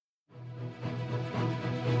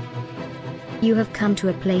You have come to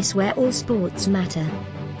a place where all sports matter.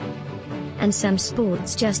 And some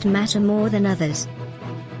sports just matter more than others.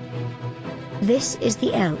 This is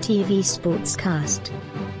the LTV Sportscast.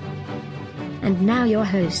 And now your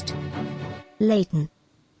host, Leighton.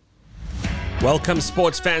 Welcome,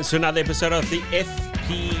 sports fans, to another episode of the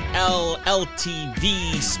FPL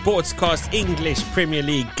LTV Sportscast English Premier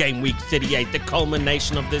League Game Week 38, the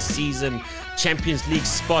culmination of this season. Champions League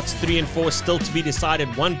spots 3 and 4 still to be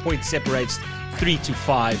decided. 1 point separates 3 to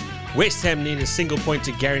 5. West Ham need a single point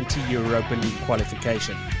to guarantee Europa League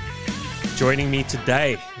qualification. Joining me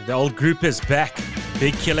today, the old group is back.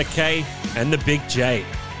 Big Killer K and the Big J.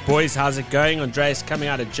 Boys, how's it going? Andreas coming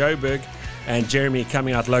out of Joburg and Jeremy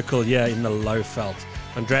coming out local here in the Lowveld.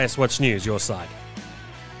 Andreas, what's news, your side?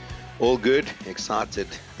 All good. Excited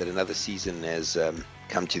that another season has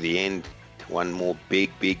come to the end. One more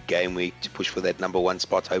big game week to push for that number one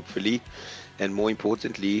spot, hopefully. And more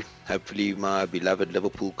importantly, hopefully my beloved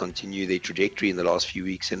Liverpool continue their trajectory in the last few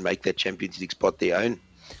weeks and make that Champions League spot their own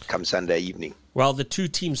come Sunday evening. Well, the two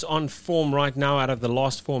teams on form right now out of the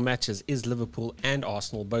last 4 matches is Liverpool and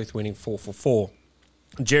Arsenal, both winning 4-4.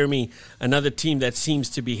 Jeremy, another team that seems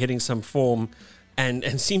to be hitting some form and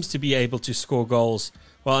seems to be able to score goals.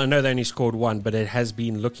 Well, I know they only scored 1, but it has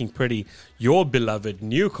been looking pretty. Your beloved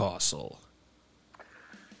Newcastle.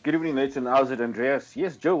 Good evening, Leighton. How's it, Andreas?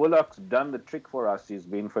 Yes, Joe Willock's done the trick for us. He's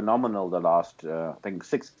been phenomenal the last,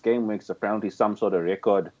 6 game weeks. Apparently some sort of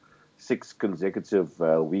record, 6 consecutive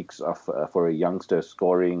weeks of for a youngster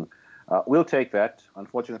scoring. We'll take that.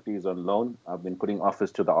 Unfortunately, he's on loan. I've been putting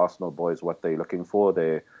offers to the Arsenal boys what they're looking for.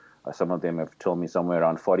 Some of them have told me somewhere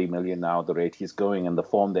around 40 million now, the rate he's going and the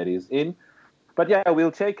form that he's in. But yeah, we'll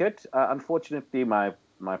take it. Unfortunately, my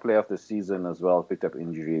player of the season as well picked up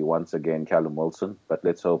injury once again, Callum Wilson. But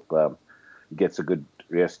let's hope he gets a good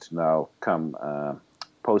rest now come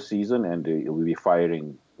post-season, and he'll be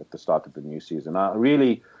firing at the start of the new season.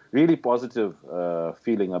 Really positive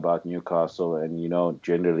feeling about Newcastle, and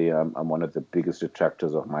generally I'm one of the biggest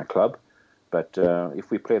detractors of my club. But if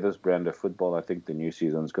we play this brand of football, I think the new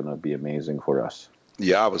season is going to be amazing for us.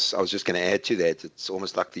 Yeah, I was just going to add to that. It's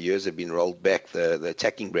almost like the years have been rolled back. The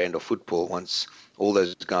attacking brand of football, once all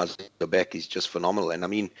those guys are back, is just phenomenal. And I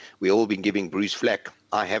mean, we've all been giving Bruce flack.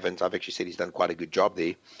 I haven't. I've actually said he's done quite a good job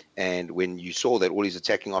there. And when you saw that all his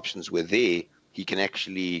attacking options were there, he can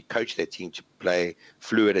actually coach that team to play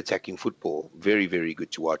fluid attacking football. Very, very good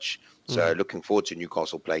to watch. So looking forward to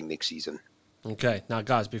Newcastle playing next season. Okay. Now,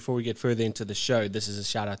 guys, before we get further into the show, this is a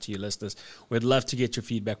shout-out to you listeners. We'd love to get your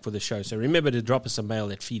feedback for the show. So remember to drop us a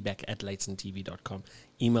mail at feedback@leightsontv.com.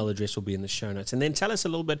 Email address will be in the show notes. And then tell us a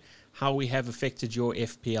little bit how we have affected your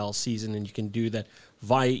FPL season. And you can do that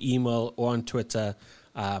via email or on Twitter,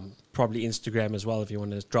 probably Instagram as well if you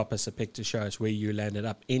want to drop us a pic to show us where you landed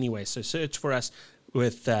up. Anyway, so search for us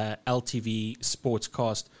with LTV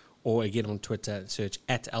Sportscast, or again on Twitter, search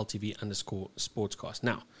at LTV_Sportscast.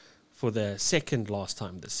 Now, for the second last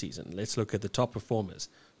time this season, let's look at the top performers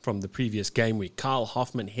from the previous game week. Kyle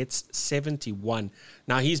Hoffman hits 71.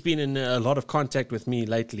 Now, he's been in a lot of contact with me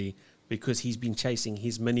lately because he's been chasing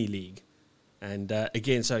his mini league. And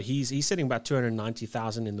again, so he's sitting about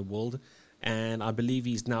 290,000 in the world. And I believe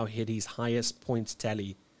he's now hit his highest points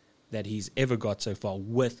tally that he's ever got so far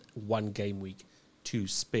with 1 game week to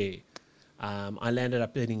spare. I landed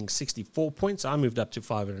up hitting 64 points. I moved up to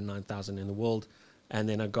 509,000 in the world. And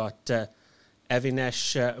then I got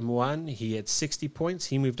Avinash Mwan. He had 60 points.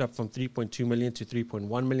 He moved up from 3.2 million to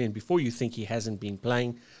 3.1 million. Before you think he hasn't been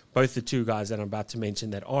playing, both the two guys that I'm about to mention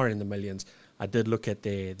that are in the millions, I did look at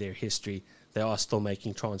their history. They are still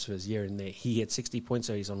making transfers here and there. He had 60 points,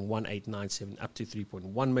 so he's on 1897 up to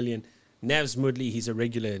 3.1 million. Navs Mudley, he's a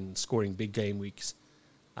regular in scoring big game weeks.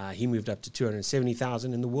 He moved up to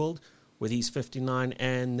 270,000 in the world with his 59.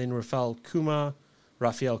 And then Rafael Kuma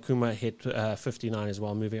hit 59 as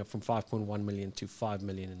well, moving up from 5.1 million to 5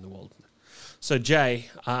 million in the world. So Jay,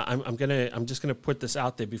 I'm just gonna put this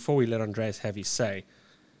out there before we let Andreas have his say.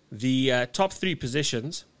 The top 3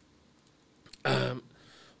 positions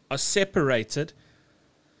are separated.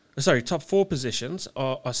 Top 4 positions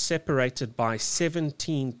are separated by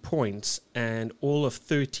 17 points and all of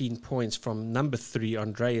 13 points from number 3,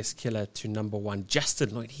 Andreas Killer, to number 1,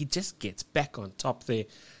 Justin Lloyd. He just gets back on top there,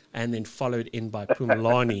 and then followed in by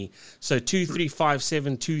Pumalani. So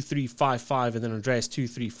 2-3-5-7, 2-3-5-5, and then Andreas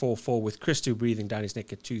 2-3-4-4, with Christo breathing down his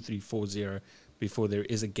neck at 2-3-4-0 before there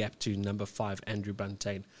is a gap to number 5, Andrew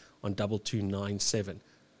Buntain, on 2-2-9-7.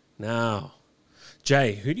 Now,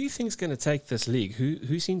 Jay, who do you think is going to take this league?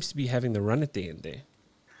 Who seems to be having the run at the end there?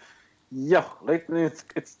 Yeah,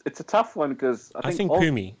 it's a tough one because I think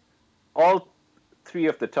Pumi. All three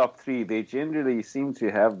of the top three, they generally seem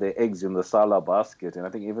to have their eggs in the Salah basket. And I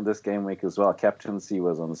think even this game week as well, captaincy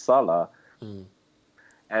was on Salah.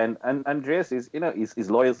 And Andreas is, he's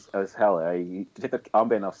loyal as hell. To take the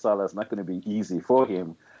armband of Salah is not going to be easy for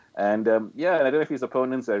him. And I don't know if his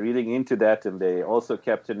opponents are reading into that, and they're also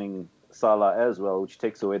captaining Salah as well, which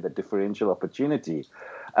takes away the differential opportunity.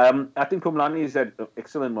 I think Phumlani's had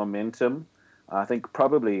excellent momentum. I think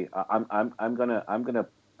probably I'm gonna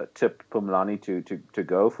tip Phumlani to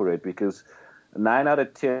go for it, because 9 out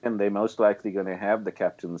of 10 they're most likely going to have the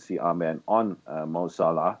captaincy armband on Mo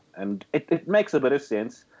Salah, and it makes a bit of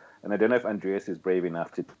sense. And I don't know if Andreas is brave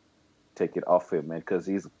enough to take it off him, because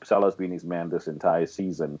Salah's been his man this entire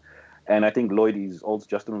season. And I think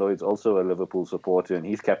Justin Lloyd's also a Liverpool supporter, and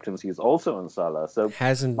his captaincy is also on Salah. So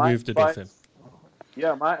hasn't moved it off him.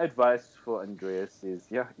 Yeah, my advice for Andreas is,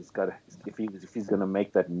 if he's going to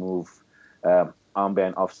make that move,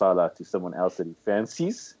 armband off Salah to someone else that he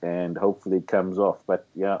fancies, and hopefully it comes off. But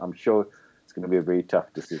yeah, I'm sure it's going to be a very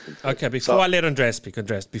tough decision. Okay, before I let Andreas speak,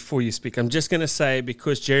 before you speak, I'm just going to say,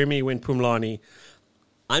 because Jeremy went Phumlani,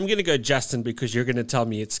 I'm going to go Justin, because you're going to tell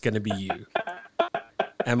me it's going to be you.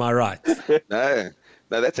 Am I right? No,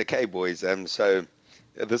 that's okay, boys. So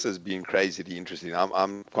this has been crazily interesting.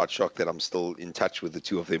 I'm quite shocked that I'm still in touch with the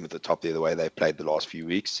two of them at the top there, the way they've played the last few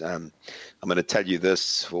weeks. I'm going to tell you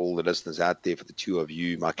this for all the listeners out there, for the two of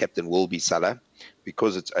you. My captain will be Salah.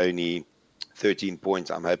 Because it's only 13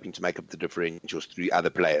 points, I'm hoping to make up the differentials through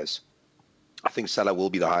other players. I think Salah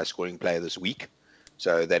will be the highest scoring player this week.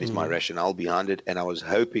 So that is my rationale behind it. And I was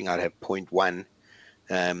hoping I'd have 0.1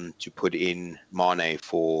 to put in Mane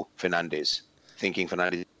for Fernandes, thinking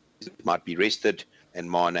Fernandes might be rested and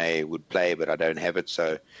Mane would play, but I don't have it.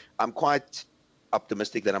 So I'm quite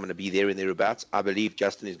optimistic that I'm going to be there and thereabouts. I believe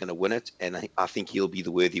Justin is going to win it, and I think he'll be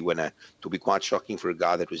the worthy winner. It'll be quite shocking for a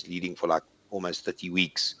guy that was leading for like almost 30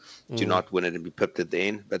 weeks to not win it and be pipped at the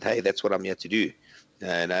end. But hey, that's what I'm here to do.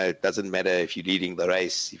 No, it doesn't matter if you're leading the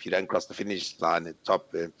race. If you don't cross the finish line at the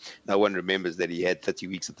top, no one remembers that he had 30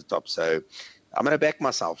 weeks at the top. So I'm going to back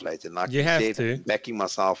myself later. And like you said, to. Backing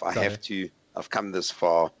myself, I have to. I've come this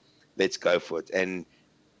far. Let's go for it. And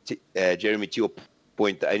Jeremy, to your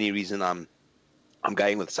point, the only reason I'm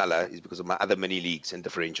going with Salah is because of my other mini leagues and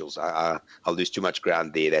differentials. I'll lose too much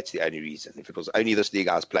ground there. That's the only reason. If it was only this league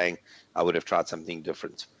I was playing, I would have tried something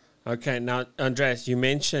different. Okay, now, Andreas, you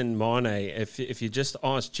mentioned Mane. If you just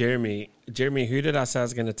ask Jeremy, who did I say I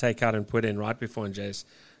was going to take out and put in right before Andreas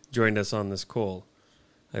joined us on this call?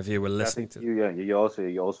 If you were listening to you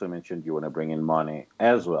also mentioned you want to bring in Mane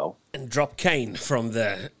as well, and drop Kane from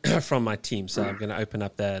my team. So I'm going to open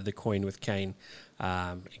up the coin with Kane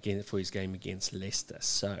again for his game against Leicester.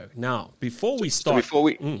 So now, before we start,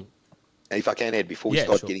 if I can add, before we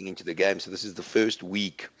start getting into the game, so this is the first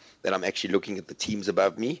week that I'm actually looking at the teams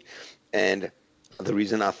above me, and the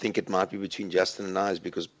reason I think it might be between Justin and I is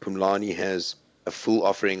because Phumlani has a full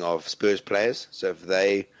offering of Spurs players. So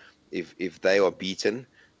if they are beaten,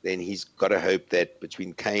 then he's got to hope that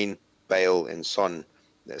between Kane, Bale, and Son,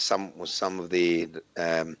 some of the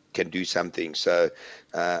can do something. So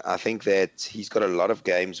I think that he's got a lot of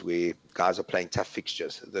games where guys are playing tough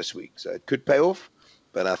fixtures this week. So it could pay off,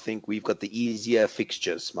 but I think we've got the easier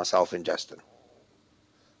fixtures, myself and Justin.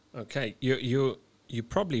 Okay, you're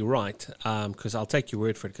probably right, because I'll take your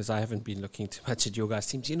word for it, because I haven't been looking too much at your guys'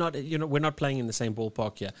 teams. We're not playing in the same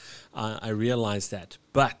ballpark here. I realize that,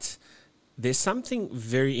 but there's something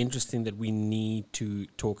very interesting that we need to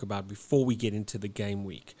talk about before we get into the game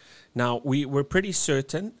week. Now, we're pretty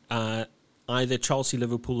certain either Chelsea,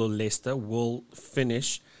 Liverpool, or Leicester will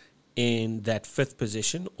finish in that 5th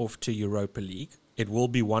position off to Europa League. It will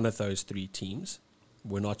be one of those 3 teams.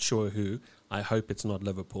 We're not sure who. I hope it's not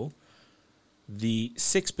Liverpool. The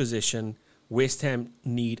 6th position, West Ham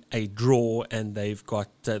need a draw, and they've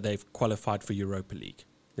qualified for Europa League.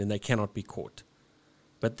 Then they cannot be caught.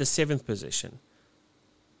 But the 7th position,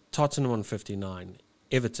 Tottenham on 59,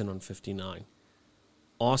 Everton on 59,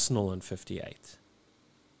 Arsenal on 58,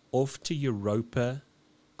 off to Europa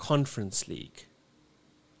Conference League.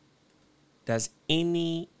 Does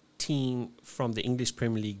any team from the English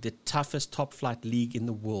Premier League, the toughest top flight league in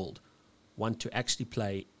the world, want to actually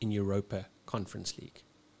play in Europa Conference League?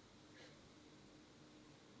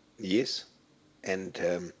 Yes, and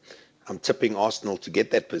I'm tipping Arsenal to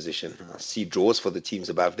get that position. I see draws for the teams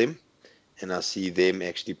above them, and I see them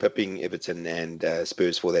actually pipping Everton and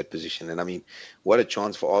Spurs for that position. And I mean, what a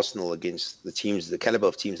chance for Arsenal against the teams, the caliber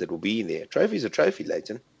of teams that will be in there. Trophy is a trophy,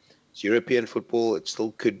 Leighton. It's European football. It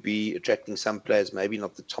still could be attracting some players, maybe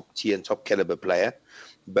not the top tier and top caliber player,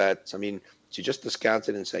 but I mean, to just discount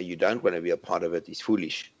it and say you don't want to be a part of it is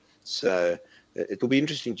foolish. So it will be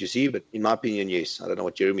interesting to see. But in my opinion, yes. I don't know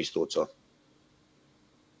what Jeremy's thoughts are.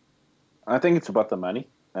 I think it's about the money.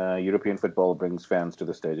 European football brings fans to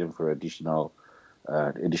the stadium for additional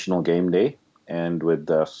game day, and with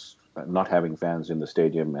us not having fans in the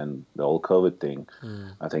stadium and the whole COVID thing,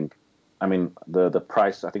 I mean the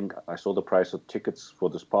price. I think I saw the price of tickets for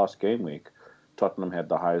this past game week. Tottenham had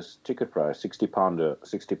the highest ticket price,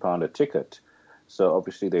 £60 a ticket. So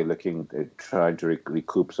obviously they're trying to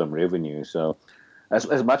recoup some revenue. So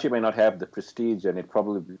as much it may not have the prestige, and it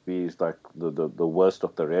probably be like the worst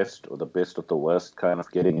of the rest or the best of the worst, kind of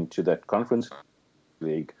getting into that Conference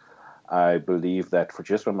League. I believe that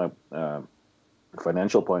from a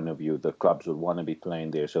financial point of view, the clubs would want to be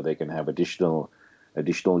playing there so they can have additional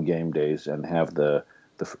game days and have the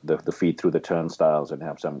feed through the turnstiles and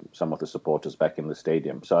have some of the supporters back in the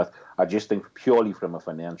stadium. So I just think purely from a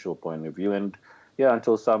financial point of view, and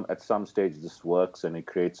until at some stage this works and it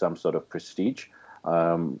creates some sort of prestige,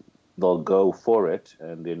 they'll go for it,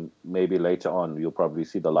 and then maybe later on you'll probably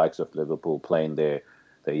see the likes of Liverpool playing their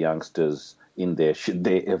youngsters in there, should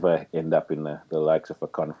they ever end up in the likes of a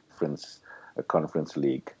conference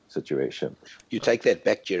league situation. You take that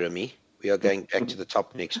back, Jeremy. We are going back to the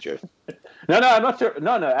top next year. No, I'm not sure.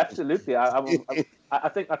 No, absolutely. I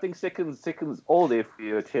think seconds all there for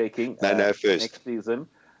you taking. First next season.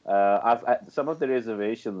 I've some of the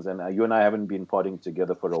reservations, and you and I haven't been potting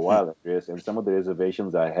together for a while, Andreas. And some of the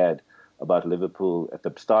reservations I had about Liverpool at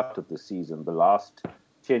the start of the season, the last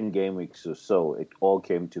 10 game weeks or so, it all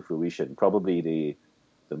came to fruition. Probably the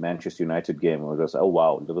Manchester United game was, oh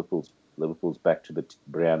wow, Liverpool's back to the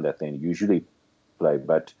brand that they usually play,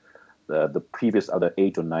 but. The previous other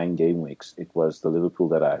 8 or 9 game weeks, it was the Liverpool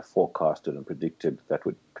that I forecasted and predicted that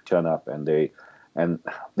would turn up, and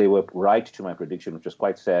they were right to my prediction, which was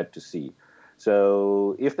quite sad to see.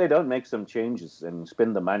 So if they don't make some changes and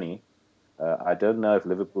spend the money, I don't know if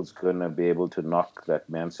Liverpool's going to be able to knock that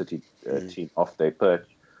Man City team off their perch.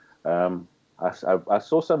 I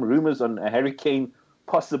saw some rumors on a Harry Kane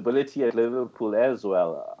possibility at Liverpool as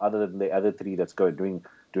well, other than the other 3 that's doing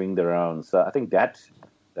the rounds. So I think that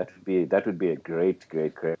would be a great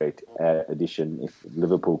addition if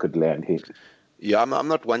Liverpool could land here. Yeah, I'm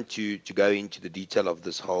not one to go into the detail of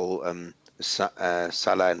this whole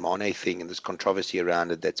Salah and Mane thing and this controversy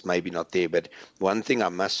around it that's maybe not there. But one thing I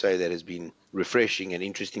must say that has been refreshing and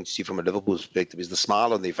interesting to see from a Liverpool perspective is the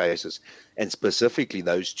smile on their faces, and specifically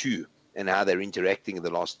those two, and how they're interacting in the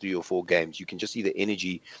last 3 or 4 games. You can just see the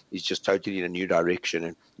energy is just totally in a new direction.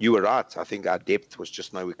 And you were right. I think our depth was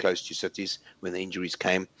just nowhere close to City's when the injuries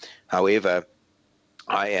came. However,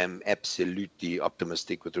 I am absolutely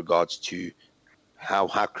optimistic with regards to how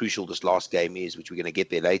crucial this last game is, which we're going to get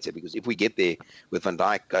there later. Because if we get there with Van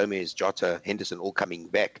Dijk, Gomez, Jota, Henderson all coming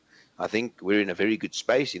back, I think we're in a very good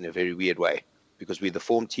space in a very weird way. Because we're the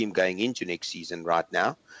form team going into next season right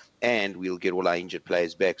now, and we'll get all our injured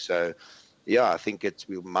players back. So, I think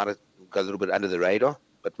we might go a little bit under the radar,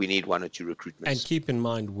 but we need 1 or 2 recruitments. And keep in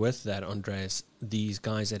mind with that, Andreas, these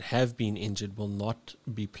guys that have been injured will not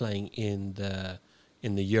be playing in the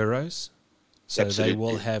Euros, so Absolutely. They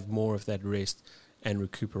will have more of that rest and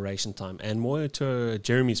recuperation time. And more to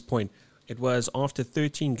Jeremy's point, it was after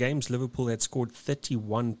 13 games, Liverpool had scored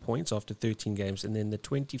 31 points after 13 games, and then the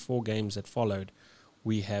 24 games that followed,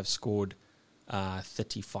 we have scored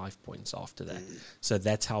 35 points after that. So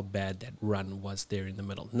that's how bad that run was there in the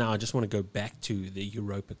middle. Now, I just want to go back to the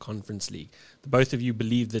Europa Conference League. Both of you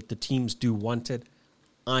believe that the teams do want it.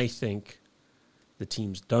 I think the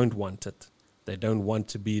teams don't want it. They don't want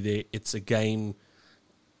to be there. It's a game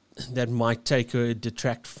that might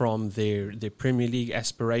detract from their Premier League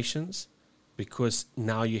aspirations, because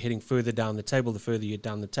now you're heading further down the table. The further you're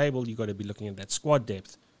down the table, you've got to be looking at that squad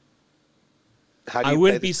depth. I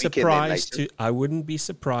wouldn't be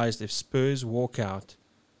surprised if Spurs walk out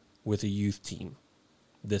with a youth team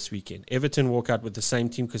this weekend. Everton walk out with the same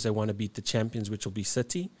team because they want to beat the champions, which will be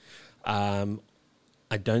City. I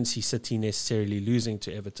don't see City necessarily losing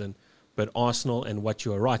to Everton, but Arsenal, and what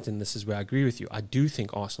you are right, and this is where I agree with you, I do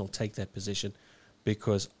think Arsenal take that position,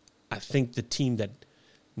 because I think the team that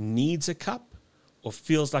needs a cup or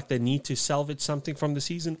feels like they need to salvage something from the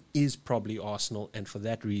season is probably Arsenal, and for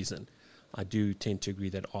that reason I do tend to agree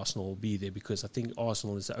that Arsenal will be there, because I think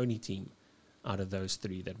Arsenal is the only team out of those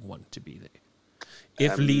 3 that want to be there.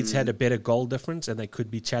 If Leeds had a better goal difference and they could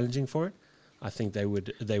be challenging for it, I think they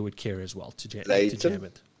would care as well to jam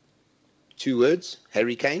it. 2 words: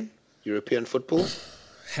 Harry Kane, European football.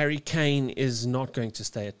 Harry Kane is not going to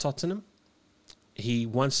stay at Tottenham. He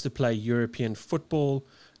wants to play European football,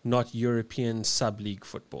 not European sub-league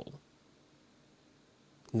football.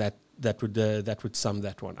 That would sum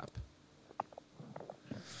that one up.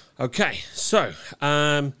 Okay, so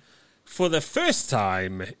for the first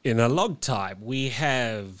time in a long time, we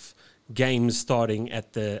have games starting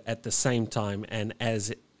at the same time, and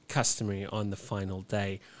as customary on the final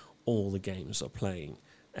day, all the games are playing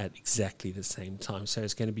at exactly the same time. So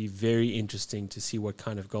it's going to be very interesting to see what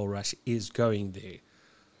kind of goal rush is going there.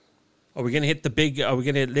 Are we going to hit the big?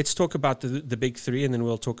 Let's talk about the big three, and then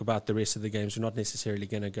we'll talk about the rest of the games. We're not necessarily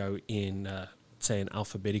going to go in, say, an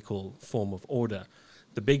alphabetical form of order.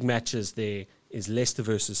 The big matches there is Leicester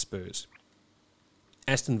versus Spurs,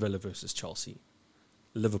 Aston Villa versus Chelsea,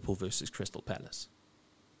 Liverpool versus Crystal Palace.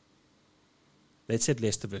 Let's hit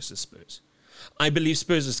Leicester versus Spurs. I believe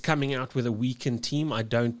Spurs is coming out with a weakened team. I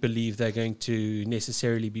don't believe they're going to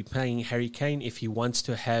necessarily be playing Harry Kane if he wants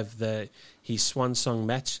to have his swan song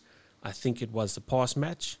match. I think it was the past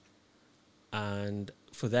match. And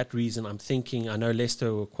for that reason, I'm thinking, I know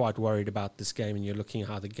Leicester were quite worried about this game, and you're looking at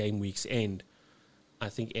how the game weeks end. I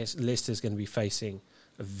think Leicester is going to be facing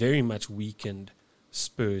a very much weakened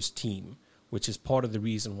Spurs team, which is part of the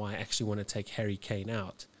reason why I actually want to take Harry Kane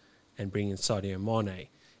out and bring in Sadio Mane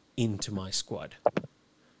into my squad.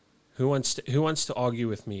 Who wants to argue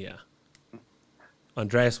with me here?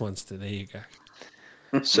 Andreas wants to. There you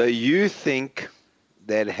go. So you think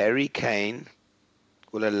that Harry Kane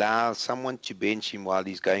will allow someone to bench him while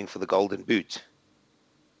he's going for the golden boot?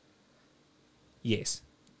 Yes.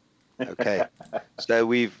 Okay.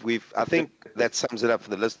 So I think that sums it up for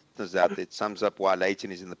the listeners out there. It sums up why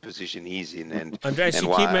Leighton is in the position he's in. And Andreas,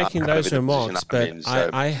 you keep making those remarks, but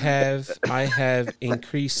I have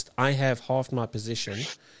increased. I have half my position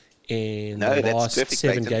in the last perfect,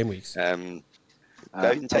 7 Leighton. game weeks.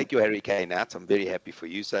 Don't take your Harry Kane out. I'm very happy for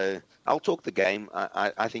you. So I'll talk the game.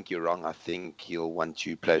 I think you're wrong. I think he'll want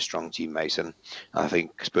to play a strong team, Mason. I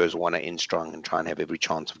think Spurs want to end strong and try and have every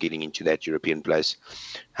chance of getting into that European place.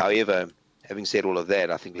 However, having said all of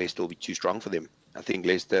that, I think Leicester will be too strong for them. I think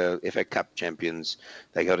Leicester, FA Cup champions,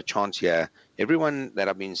 they got a chance here. Everyone that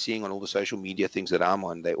I've been seeing on all the social media things that I'm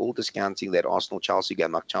on, they're all discounting that Arsenal-Chelsea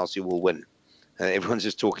game, like Chelsea will win. Everyone's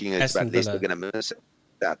just talking about Leicester going to miss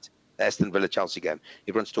that. Aston Villa Chelsea game.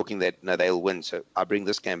 Everyone's talking that no, they'll win. So I bring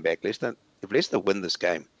this game back. If Leicester win this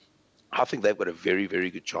game, I think they've got a very, very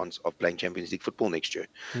good chance of playing Champions League football next year.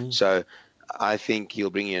 So I think he'll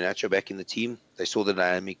bring Iheanacho back in the team. They saw the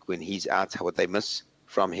dynamic when he's out, what they miss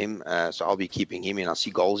from him. So I'll be keeping him in. I see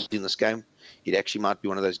goals in this game. It actually might be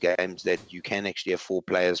one of those games that you can actually have 4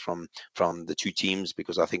 players from the 2 teams,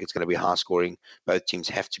 because I think it's going to be high scoring. Both teams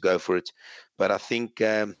have to go for it. But I think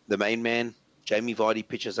the main man, Jamie Vardy,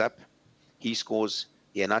 pitches up. He scores,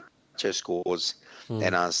 Iheanacho scores,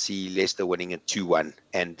 and I see Leicester winning at 2-1.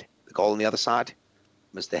 And the goal on the other side,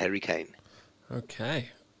 Mr. Harry Kane. Okay.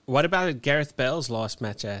 What about Gareth Bale's last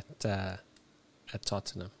match at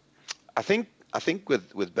Tottenham? I think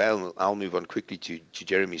with Bale, I'll move on quickly to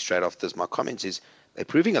Jeremy straight after this. My comments is they're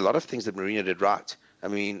proving a lot of things that Mourinho did right. I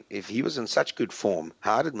mean, if he was in such good form,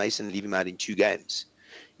 how did Mason leave him out in 2 games?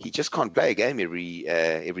 He just can't play a game every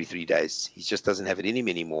 3 days. He just doesn't have it in him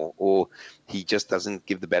anymore, or he just doesn't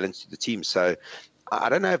give the balance to the team. So I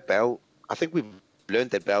don't know if Bale, I think we've learned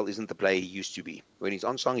that Bale isn't the player he used to be. When he's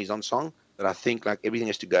on song, but I think like everything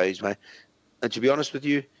has to go his way. And to be honest with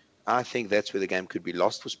you, I think that's where the game could be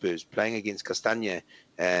lost for Spurs. Playing against Castagne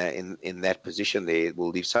in that position there will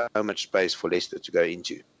leave so much space for Leicester to go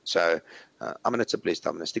into. So I'm going to tip Leicester.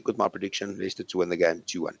 I'm going to stick with my prediction, Leicester to win the game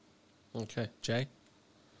 2-1. Okay. Jay?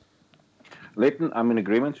 Leighton, I'm in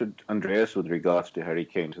agreement with Andreas with regards to Harry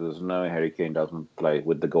Kane. So there's no Harry Kane doesn't play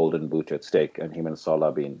with the golden boot at stake, and him and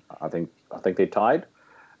Salah being, I think they're tied.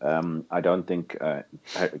 I don't think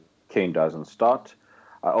Kane doesn't start.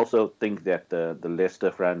 I also think that the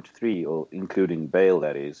Leicester front 3, or including Bale,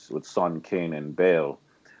 that is, with Son, Kane, and Bale,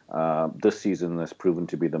 this season has proven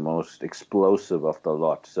to be the most explosive of the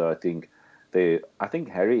lot. So I think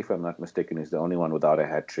Harry, if I'm not mistaken, is the only one without a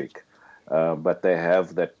hat trick. But they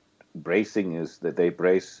have that bracing, is that they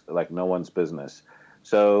brace like no one's business.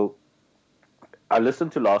 So I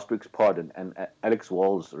listened to last week's pod, and Alex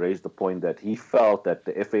Walls raised the point that he felt that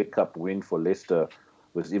the FA Cup win for Leicester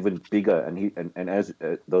was even bigger. And as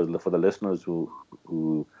for the listeners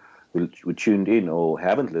who tuned in or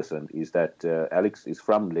haven't listened, is that Alex is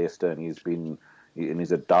from Leicester, and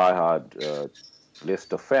he's a diehard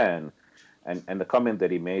Leicester fan. And the comment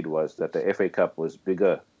that he made was that the FA Cup was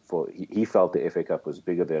bigger. He felt the FA Cup was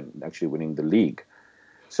bigger than actually winning the league.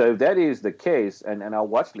 So if that is the case, and I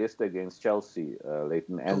watched Leicester against Chelsea,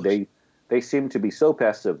 Leighton, and they seem to be so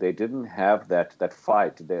passive. They didn't have that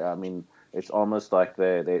fight. It's almost like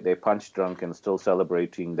they're punch drunk and still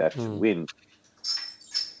celebrating that win.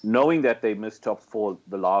 knowing that they missed top four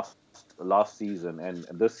the last season and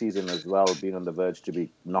this season as well, being on the verge to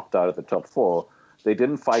be knocked out of the top four, they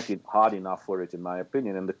didn't fight it hard enough for it, in my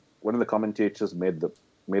opinion. And one of the commentators made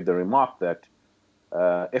the remark that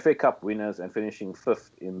FA Cup winners and finishing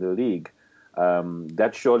fifth in the league,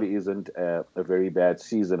 that surely isn't a very bad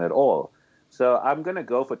season at all. So I'm going to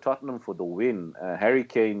go for Tottenham for the win. Harry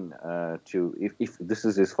Kane, if this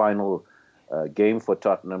is his final game for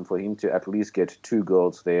Tottenham, for him to at least get 2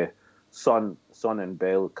 goals there. Son and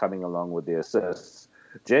Bale coming along with the assists.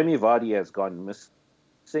 Jamie Vardy has gone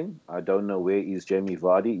missing. I don't know where is Jamie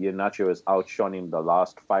Vardy. Iheanacho has outshone him the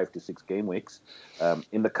last 5 to 6 game weeks.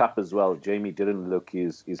 In the cup as well, Jamie didn't look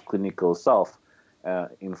his clinical self.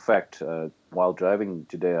 In fact, while driving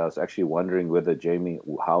today, I was actually wondering whether Jamie,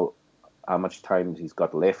 how much time he's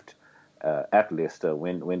got left at Leicester.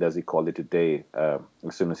 When does he call it a day? As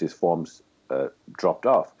soon as his form's dropped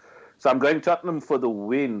off. So I'm going Tottenham for the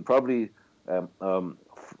win. Probably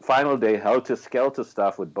final day helter-skelter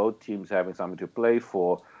stuff with both teams having something to play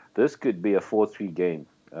for. This could be a 4-3 game.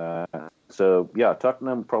 So yeah,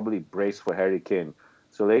 Tottenham probably brace for Harry Kane.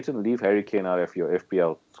 So Leighton, leave Harry Kane out of your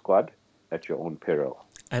FPL squad at your own peril.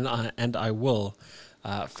 And I will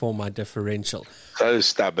for my differential. So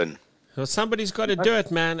stubborn. Well, somebody's got to do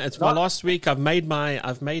it, man. It's my last week. I've made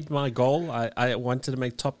my goal. I wanted to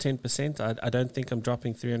make top 10%. I don't think I'm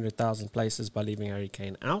dropping 300,000 places by leaving Harry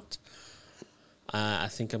Kane out. I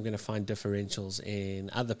think I'm going to find differentials in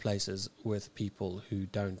other places with people who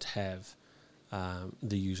don't have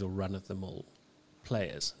the usual run-of-the-mill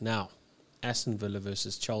players. Now, Aston Villa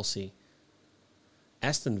versus Chelsea.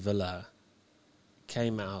 Aston Villa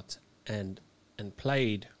came out and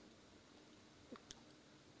played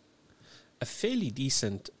a fairly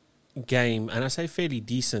decent game, and I say fairly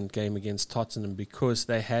decent game against Tottenham because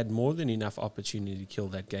they had more than enough opportunity to kill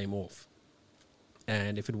that game off.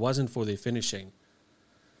 And if it wasn't for their finishing,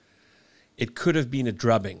 it could have been a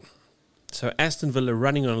drubbing. So Aston Villa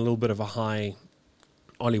running on a little bit of a high.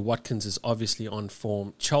 Ollie Watkins is obviously on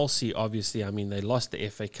form. Chelsea, obviously, I mean, they lost the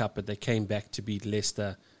FA Cup, but they came back to beat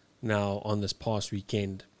Leicester now on this past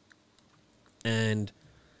weekend. And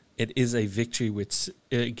it is a victory which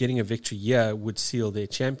getting a victory here would seal their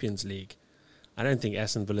Champions League. I don't think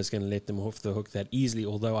Aston Villa is going to let them off the hook that easily,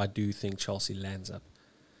 although I do think Chelsea lands up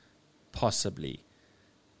possibly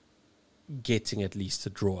getting at least a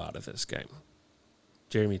draw out of this game.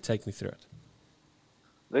 Jeremy, take me through it.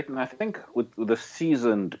 Leighton, I think with the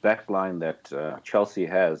seasoned backline that Chelsea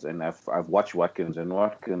has, and I've watched Watkins, and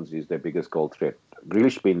Watkins is their biggest goal threat.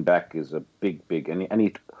 Grealish being back is a big,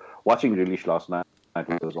 and watching Grealish last night,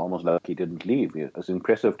 it was almost like he didn't leave. It was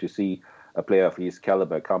impressive to see a player of his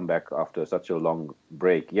caliber come back after such a long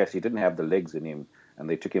break. Yes, he didn't have the legs in him, and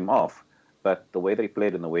they took him off. But the way they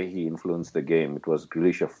played and the way he influenced the game, it was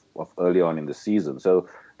Grealish of early on in the season. So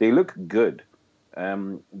they look good.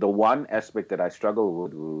 The one aspect that I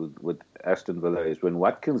struggle with Aston Villa is when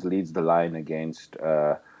Watkins leads the line against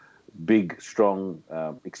big, strong,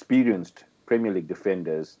 experienced Premier League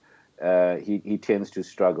defenders, he tends to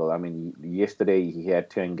struggle. I mean, yesterday he had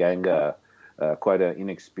Tanganga, quite an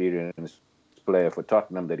inexperienced player for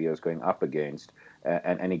Tottenham that he was going up against,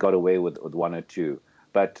 and he got away with 1 or 2.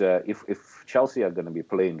 But if Chelsea are going to be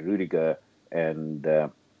playing Rudiger and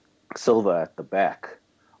Silva at the back,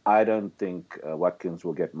 I don't think Watkins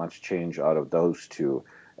will get much change out of those two.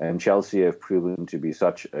 And Chelsea have proven to be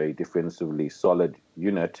such a defensively solid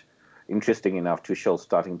unit. Interesting enough, Tuchel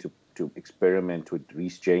starting to experiment with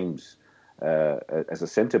Reece James as a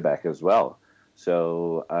centre-back as well.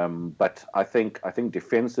 So, but I think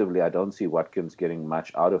defensively, I don't see Watkins getting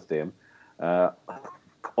much out of them.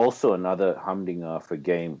 Also, another humdinger for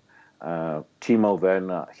game. Timo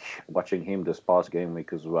Werner, watching him this past game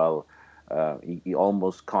week as well, he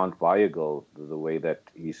almost can't buy a goal the way that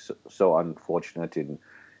he's so unfortunate in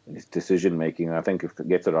his decision making. I think if he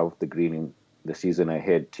gets it out of the green in the season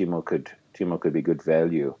ahead, Timo could be good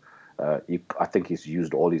value. I think he's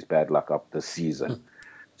used all his bad luck up this season.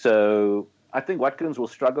 So I think Watkins will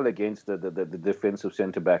struggle against the defensive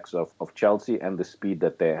centre backs of Chelsea and the speed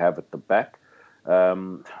that they have at the back.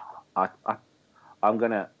 I'm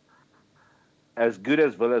gonna, as good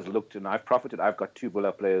as Villa's looked, and I've profited. I've got 2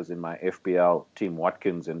 Villa players in my FPL team,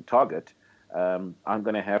 Watkins and Target. I'm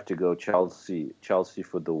gonna have to go Chelsea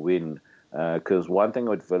for the win, because one thing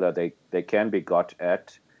with Villa, they can be got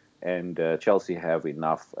at, and Chelsea have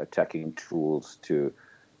enough attacking tools to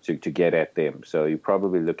get at them. So you're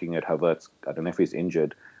probably looking at Havertz. I don't know if he's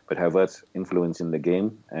injured, but Havertz influencing the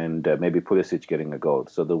game, and maybe Pulisic getting a goal.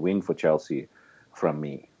 So the win for Chelsea from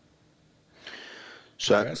me.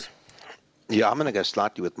 So, yeah, I'm going to go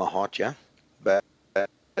slightly with my heart, yeah. But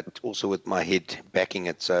but also with my head backing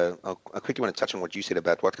it. So I quickly want to touch on what you said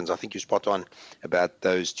about Watkins. I think you're spot on about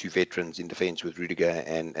those two veterans in defence with Rudiger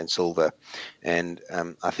and Silva. And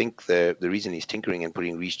I think the reason he's tinkering and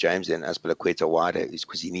putting Reece James and Azpilicueta wider is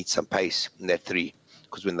because he needs some pace in that three.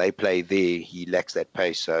 Because when they play there, he lacks that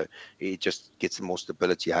pace. So it just gets some more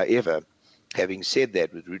stability. However, having said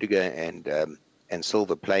that, with Rudiger and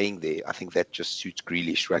Silva playing there, I think that just suits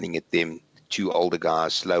Grealish running at them. Two older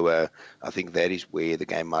guys, slower. I think that is where the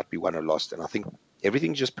game might be won or lost. And I think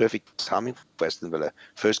everything's just perfect timing for Aston Villa.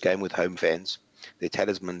 First game with home fans. Their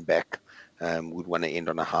talisman back would want to end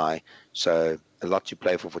on a high. So a lot to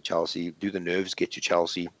play for Chelsea. Do the nerves get to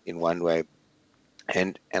Chelsea in one way?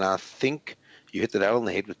 And I think you hit the nail on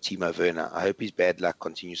the head with Timo Werner. I hope his bad luck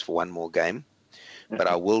continues for one more game. But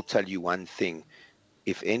I will tell you one thing.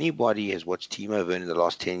 If anybody has watched Timo Werner in the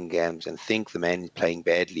last 10 games and think the man is playing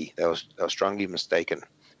badly, they are strongly mistaken,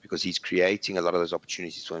 because he's creating a lot of those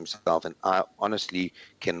opportunities for himself. And I honestly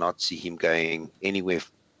cannot see him going anywhere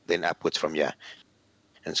than upwards from here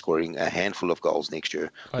and scoring a handful of goals next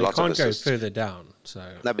year. He can't go further down. So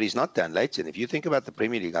no, but he's not done, Leighton. If you think about the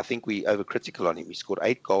Premier League, I think we overcritical on him. He scored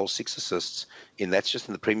 8 goals, 6 assists, and that's just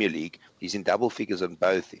in the Premier League. He's in double figures on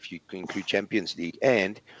both, if you include Champions League.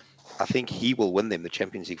 And I think he will win them the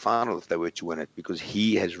Champions League final if they were to win it, because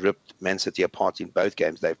he has ripped Man City apart in both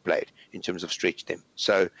games they've played in terms of stretched them.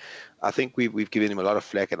 So I think we've given him a lot of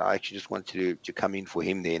flack, and I actually just wanted to come in for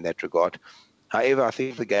him there in that regard. However, I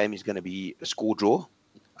think the game is going to be a score draw.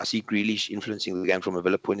 I see Grealish influencing the game from a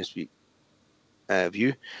Villa point of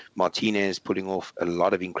view. Martinez putting off a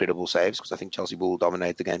lot of incredible saves, because I think Chelsea will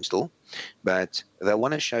dominate the game still. But they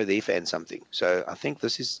want to show their fans something. So I think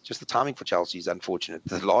this is just the timing for Chelsea is unfortunate.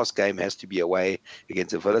 The last game has to be away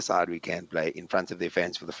against a Villa side we can play in front of their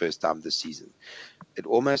fans for the first time this season. It's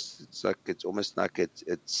almost like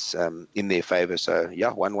it's in their favour. So yeah,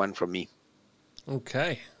 1-1 from me.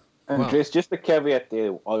 Okay. And just a caveat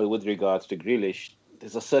there with regards to Grealish.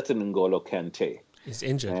 There's a certain N'Golo Kante. He's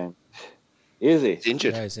injured. Is he? He's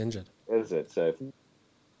injured. Yeah, he's injured. Is it? So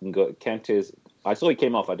Kante is... I saw he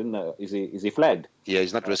came off. I didn't know. Is he flagged? Yeah,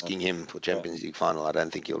 he's not risking him for Champions League final. I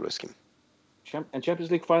don't think he'll risk him. And Champions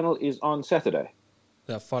League final is on Saturday.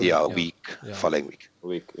 Following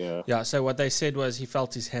week. Yeah, so what they said was he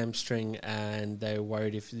felt his hamstring, and they were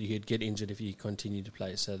worried if he'd get injured if he continued to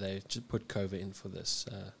play. So they just put Kova in for this...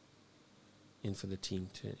 in for the team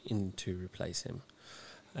to replace him.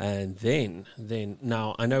 And then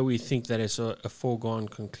now I know we think that it's a foregone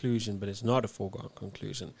conclusion, but it's not a foregone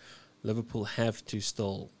conclusion. Liverpool have to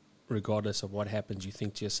still, regardless of what happens, you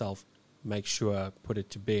think to yourself, make sure, put it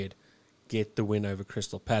to bed, get the win over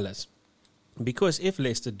Crystal Palace. Because if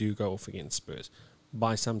Leicester do go off against Spurs,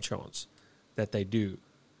 by some chance that they do,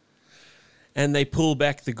 and they pull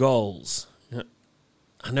back the goals,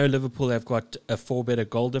 I know Liverpool have got a 4 better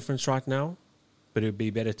goal difference right now, but it would be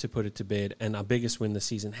better to put it to bed. And our biggest win this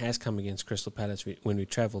season has come against Crystal Palace when we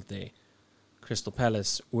travelled there. Crystal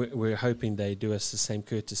Palace, we're hoping they do us the same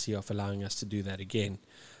courtesy of allowing us to do that again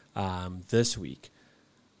this week.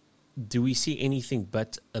 Do we see anything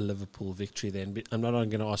but a Liverpool victory then? I'm not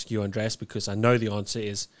going to ask you, Andreas, because I know the answer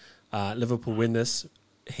is Liverpool win this,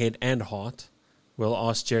 head and heart. We'll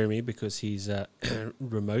ask Jeremy because he's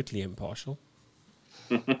remotely impartial.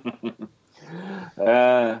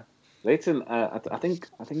 Leighton, I think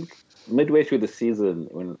midway through the season,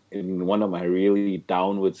 when in one of my really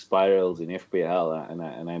downward spirals in FPL,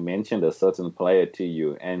 and I mentioned a certain player to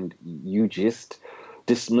you, and you just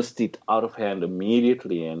dismissed it out of hand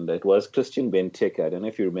immediately, and it was Christian Benteke. I don't know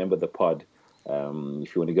if you remember the pod.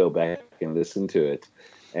 If you want to go back and listen to it,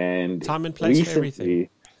 and time and place for everything.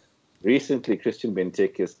 Recently, Christian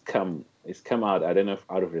Benteke has come out. I don't know,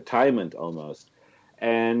 out of retirement almost.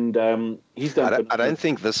 And he's done. I don't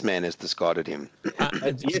think this man has discarded him.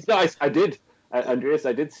 Yes, no, I did. Andreas,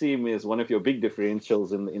 I did see him as one of your big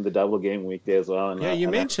differentials in the double game week there as well. And you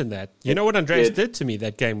mentioned that. You know what Andreas did to me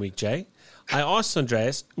that game week, Jay? I asked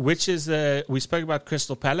Andreas, which is we spoke about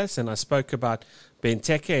Crystal Palace, and I spoke about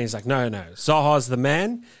Benteke, and he's like, no, Zaha's the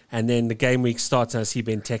man. And then the game week starts, and I see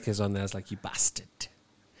Benteke's on there. I was like, you bastard.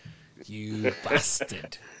 You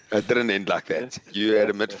bastard. It didn't end like that. You had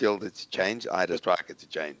a midfielder to change. I had a striker to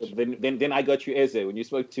change. Then I got you Eze. When you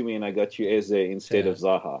spoke to me, and I got you Eze instead of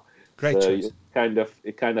Zaha. Great choice.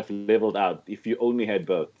 It kind of leveled out if you only had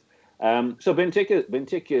both. So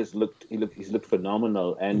Benteke has looked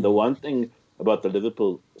phenomenal. And the one thing about the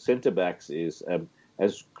Liverpool centre backs is,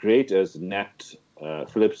 as great as Nat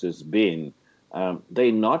Phillips has been,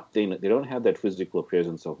 they don't have that physical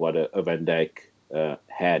presence of what a Van Dijk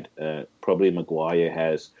had. Probably Maguire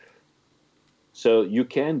has. So you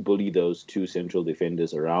can bully those two central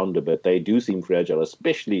defenders around a bit. They do seem fragile,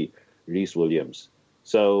 especially Reece Williams.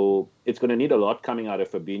 So it's going to need a lot coming out of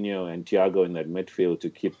Fabinho and Thiago in that midfield to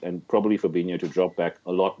keep, and probably Fabinho to drop back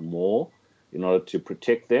a lot more in order to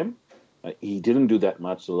protect them. He didn't do that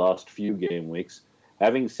much the last few game weeks.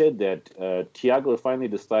 Having said that, Thiago finally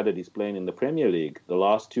decided he's playing in the Premier League. The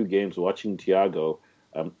last 2 games watching Thiago,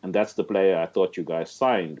 and that's the player I thought you guys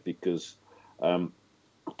signed, because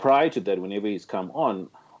prior to that, whenever he's come on,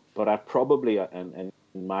 but I probably, and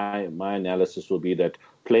my analysis will be that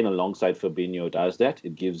playing alongside Fabinho does that.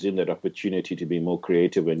 It gives him that opportunity to be more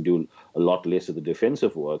creative and do a lot less of the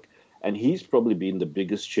defensive work. And he's probably been the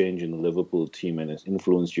biggest change in the Liverpool team and has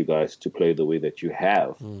influenced you guys to play the way that you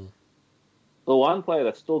have. The one player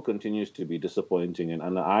that still continues to be disappointing,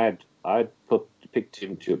 and I picked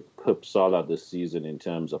him to pip Salah this season in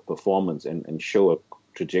terms of performance and show a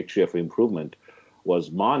trajectory of improvement,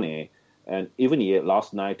 was Mane. And even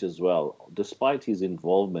last night as well, despite his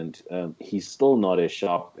involvement, he's still not as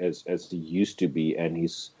sharp as he used to be. And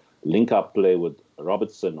his link-up play with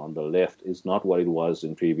Robertson on the left is not what it was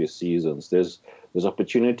in previous seasons. There's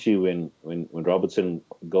opportunity when Robertson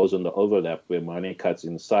goes on the overlap where Mane cuts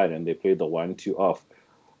inside and they play the 1-2 off.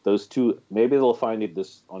 Those two, maybe they'll find it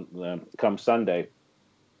this on come Sunday.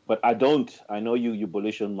 But I don't. I know you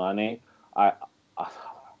bullish on Mane. I'm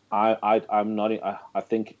not. I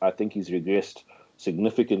think he's regressed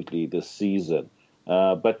significantly this season.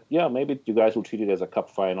 But yeah, maybe you guys will treat it as a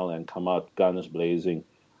cup final and come out guns blazing.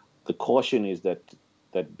 The caution is that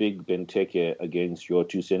big Benteke against your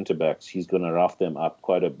 2 centre backs, he's going to rough them up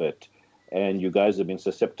quite a bit. And you guys have been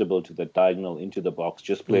susceptible to the diagonal into the box,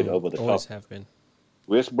 just played over the top. Always have been.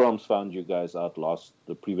 West Brom's found you guys out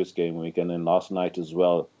the previous game week, and then last night as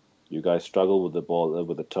well. You guys struggle with the ball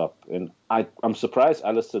over the top. And I'm surprised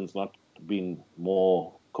Alisson's not been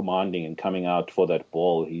more commanding and coming out for that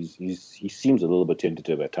ball. He seems a little bit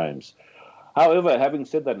tentative at times. However, having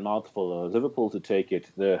said that mouthful, Liverpool to take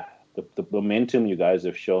it, the momentum you guys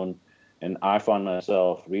have shown, and I found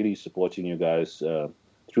myself really supporting you guys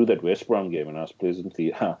through that West Brom game, and I was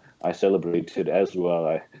pleasantly, I celebrated as well.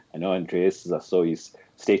 I know Andreas, I saw his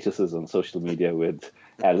statuses on social media with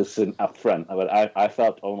Alisson up front, but I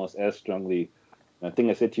felt almost as strongly. I think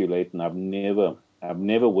I said to you, Leighton, I've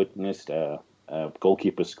never witnessed a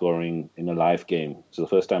goalkeeper scoring in a live game. It's the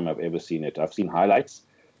first time I've ever seen it. I've seen highlights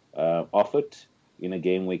of it in a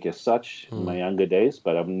game week as such in my younger days,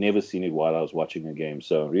 but I've never seen it while I was watching a game.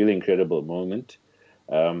 So really incredible moment.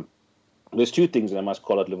 There's 2 things I must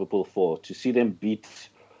call out Liverpool for. To see them beat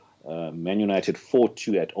Man United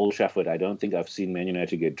 4-2 at Old Trafford. I don't think I've seen Man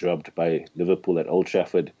United get dropped by Liverpool at Old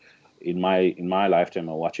Trafford in my lifetime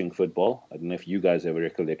of watching football. I don't know if you guys have a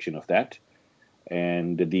recollection of that.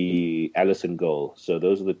 And the Alisson goal. So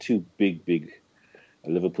those are the 2 big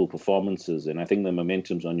Liverpool performances, and I think the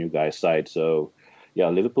momentum's on you guys' side. So yeah,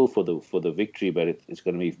 Liverpool for the victory, but it's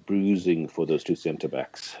going to be bruising for those 2 centre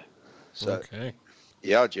backs. So, okay.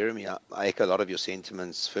 Yeah, Jeremy, I echo a lot of your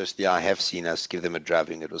sentiments. Firstly, I have seen us give them a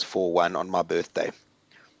drubbing. It was 4-1 on my birthday,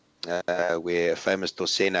 where famous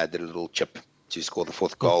Dorsena did a little chip to score the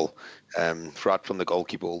 4th goal, right from the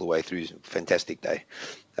goalkeeper all the way through. Fantastic day.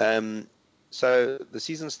 So the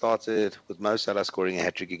season started with Mo Salah scoring a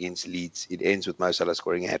hat-trick against Leeds. It ends with Mo Salah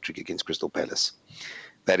scoring a hat-trick against Crystal Palace.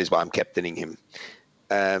 That is why I'm captaining him.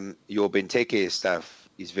 Your Benteke stuff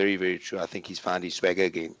is very, very true. I think he's found his swagger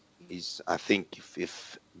again. I think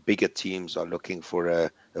if bigger teams are looking for a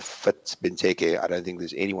fit Benteke, I don't think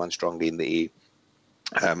there's anyone stronger in the air.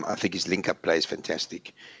 I think his link-up play is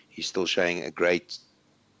fantastic. He's still showing a great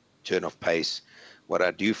turn of pace. What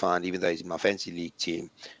I do find, even though he's in my fantasy league team,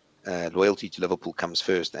 loyalty to Liverpool comes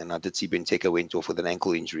first. And I did see Benteke went off with an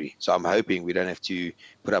ankle injury. So I'm hoping we don't have to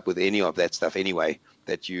put up with any of that stuff anyway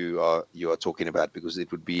that you are talking about, because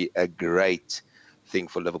it would be a great thing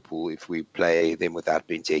for Liverpool if we play them without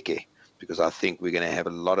Benteke, because I think we're going to have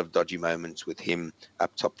a lot of dodgy moments with him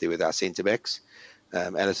up top there with our centre-backs.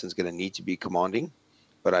 Alisson's going to need to be commanding,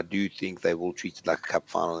 but I do think they will treat it like a cup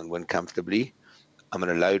final and win comfortably. I'm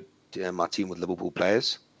going to load my team with Liverpool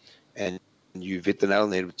players, and you hit the nail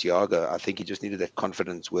on the head with Thiago. I think he just needed that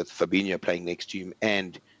confidence with Fabinho playing next to him,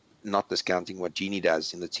 and not discounting what Gini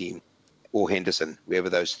does in the team, or Henderson, wherever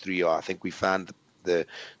those 3 are. I think we found the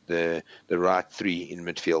right 3 in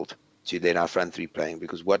midfield to then our front 3 playing,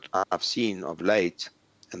 because what I've seen of late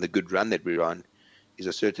and the good run that we're on is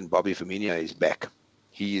a certain Bobby Firmino is back.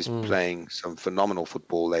 He is playing some phenomenal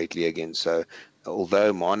football lately again. So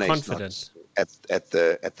although Mane is not at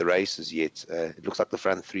the races yet, it looks like the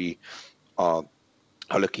front 3 are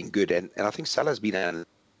looking good, and I think Salah's been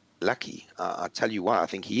lucky. I'll tell you why. I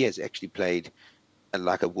think he has actually played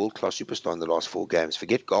like a world-class superstar in the last 4 games.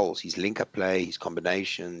 Forget goals. His link-up play, his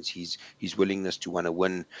combinations, his willingness to want to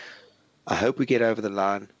win. I hope we get over the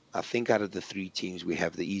line. I think out of the 3 teams, we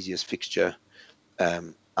have the easiest fixture.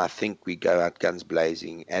 I think we go out guns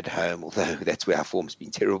blazing at home, although that's where our form's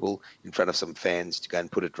been terrible, in front of some fans to go and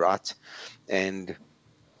put it right. And,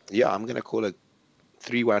 yeah, I'm going to call it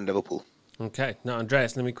 3-1 Liverpool. Okay. Now,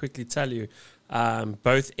 Andreas, let me quickly tell you,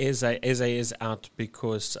 both Eze is out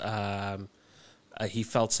because he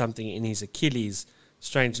felt something in his Achilles.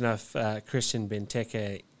 Strange enough, Christian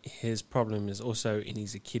Benteke, his problem is also in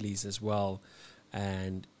his Achilles as well.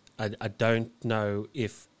 And I don't know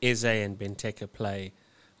if Eze and Benteke play.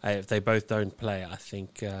 If they both don't play, I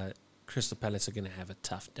think Crystal Palace are going to have a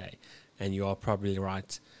tough day. And you are probably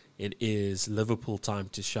right. It is Liverpool time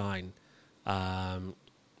to shine.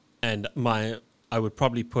 And I would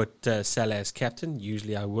probably put Salah as captain.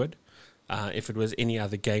 Usually I would, if it was any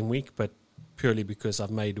other game week, but purely because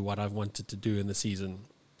I've made what I've wanted to do in the season,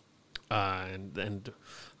 and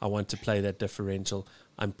I want to play that differential.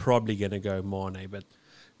 I'm probably going to go Mane, but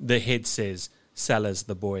the head says Salah's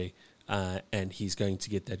the boy, and he's going to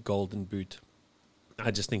get that golden boot.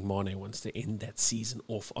 I just think Mane wants to end that season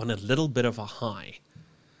off on a little bit of a high.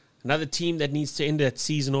 Another team that needs to end that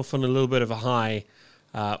season off on a little bit of a high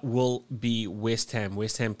will be West Ham.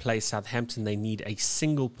 West Ham play Southampton. They need a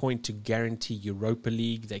single point to guarantee Europa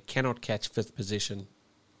League. They cannot catch 5th position.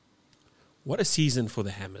 What a season for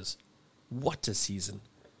the Hammers. What a season.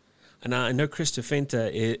 And I know Christoph Venter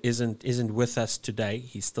isn't with us today.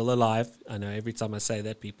 He's still alive. I know every time I say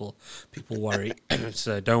that, people worry.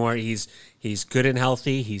 So don't worry. He's good and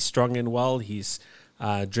healthy. He's strong and well. He's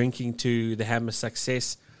drinking to the Hammers'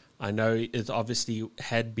 success. I know it obviously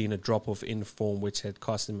had been a drop-off in form, which had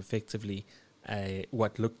cost him effectively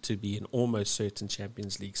what looked to be an almost certain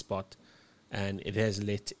Champions League spot, and it has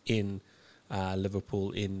let in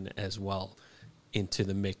Liverpool in as well into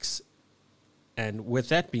the mix. And with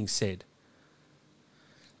that being said,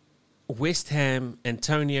 West Ham,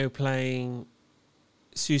 Antonio playing,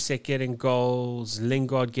 Soucek getting goals,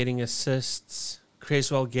 Lingard getting assists,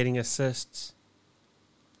 Creswell getting assists.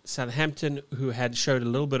 Southampton, who had showed a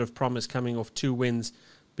little bit of promise coming off 2 wins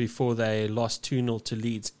before they lost 2-0 to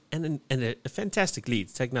Leeds, and a fantastic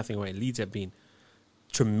Leeds. Take nothing away. Leeds have been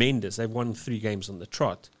tremendous. They've won 3 games on the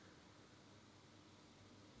trot.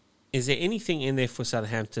 Is there anything in there for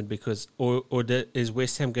Southampton? Because is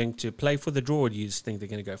West Ham going to play for the draw, or do you just think they're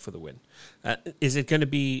going to go for the win? Is it going to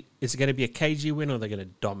be a cagey win, or are they going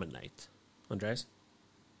to dominate? Andreas?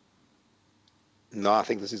 No, I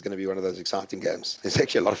think this is going to be one of those exciting games. There's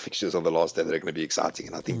actually a lot of fixtures on the last day that are going to be exciting,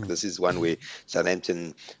 and I think this is one where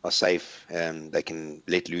Southampton are safe and they can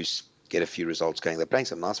let loose, get a few results going. They're playing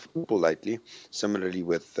some nice football lately. Similarly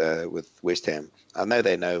with West Ham, I know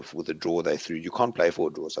they know for the draw they're through. You can't play for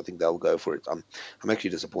a draw, so I think they'll go for it. I'm actually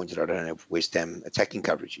disappointed I don't have West Ham attacking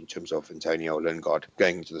coverage in terms of Antonio or Lingard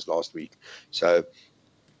going into this last week. So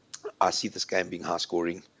I see this game being high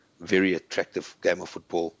scoring, very attractive game of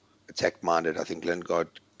football. Attack-minded. I think Lingard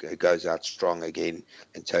goes out strong again.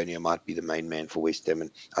 Antonio might be the main man for West Ham, and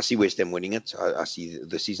I see West Ham winning it. I see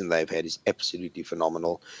the season they've had is absolutely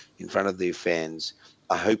phenomenal in front of their fans.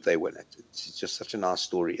 I hope they win it. It's just such a nice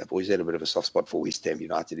story. I've always had a bit of a soft spot for West Ham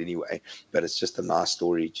United anyway, but it's just a nice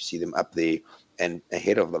story to see them up there and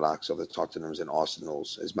ahead of the likes of the Tottenhams and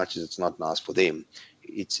Arsenals. As much as it's not nice for them,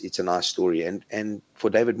 it's a nice story. And for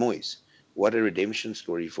David Moyes, what a redemption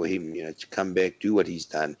story for him, to come back, do what he's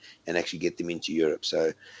done, and actually get them into Europe.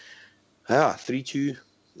 So, 3-2,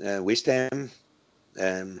 West Ham,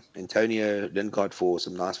 Antonio, Lingard for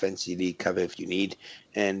some nice fantasy league cover if you need.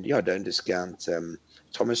 And, don't discount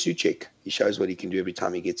Thomas Soucek. He shows what he can do every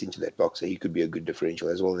time he gets into that box, so he could be a good differential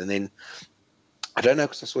as well. And then, I don't know,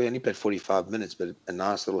 because I saw he only played 45 minutes, but a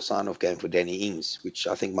nice little sign-off game for Danny Ings, which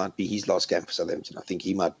I think might be his last game for Southampton. I think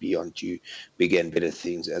he might be on to bigger and better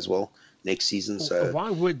things as well next season. So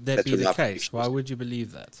why would that be the case? Why would you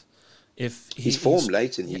believe that? If his form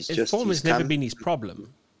late and form has never been his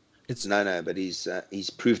problem. No, but he's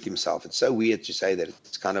proved himself. It's so weird to say that.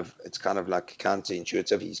 It's kind of like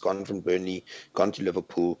counterintuitive. He's gone from Burnley, gone to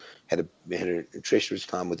Liverpool, had a treacherous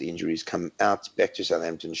time with injuries, come out back to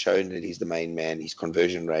Southampton, shown that he's the main man. His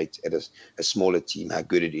conversion rate at a smaller team, how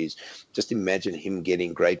good it is. Just imagine him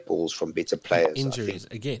getting great balls from better players. Injuries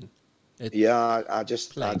again. I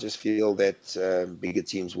just feel that bigger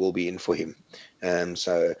teams will be in for him.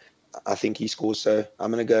 So I think he scores. So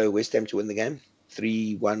I'm going to go West Ham to win the game,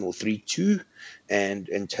 3-1 or 3-2, and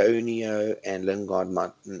Antonio and Lingard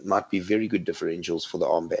might be very good differentials for the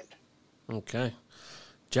armband. Okay.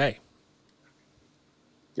 Jay?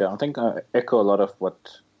 Yeah, I think I echo a lot of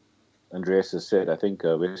what Andreas has said. I think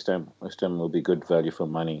West Ham will be good value for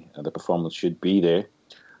money. The performance should be there.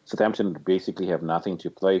 Southampton basically have nothing to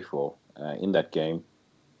play for in that game.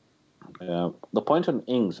 The point on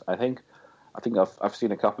Ings, I think I've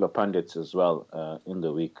seen a couple of pundits as well in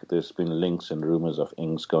the week. There's been links and rumors of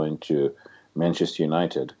Ings going to Manchester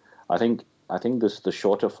United. I think the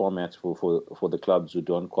shorter formats for the clubs who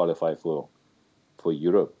don't qualify for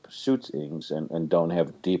Europe suits Ings and don't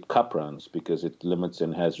have deep cup runs because it limits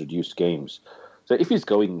and has reduced games. So if he's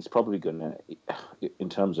going, he's probably going to, in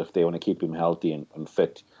terms of they want to keep him healthy and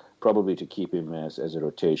fit, probably to keep him as a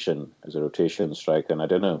rotation striker. And I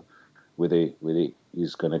don't know whether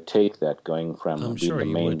he's going to take that going from being the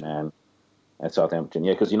main man at Southampton.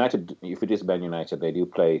 Yeah, because United, if it is Man United, they do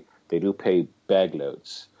pay bag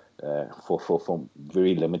loads for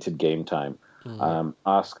very limited game time.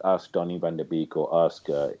 Ask Donny van der Beek or ask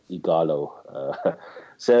Igalo.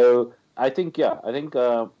 So I think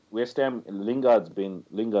West Ham, Lingard's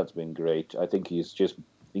been great. I think he's just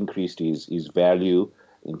increased his value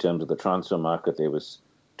in terms of the transfer market. There was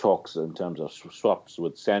talks in terms of swaps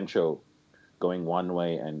with Sancho going one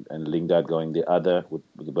way and Lingard going the other with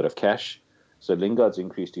a bit of cash. So Lingard's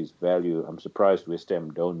increased his value. I'm surprised West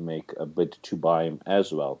Ham don't make a bid to buy him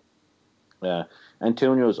as well.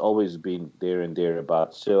 Antonio's always been there and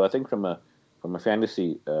thereabouts. So I think from a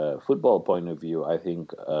fantasy football point of view, I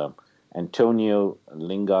think Antonio,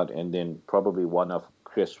 Lingard, and then probably one of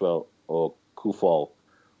Cresswell or Kufal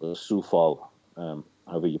or Sufal,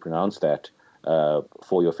 however you pronounce that,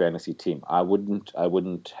 for your fantasy team. I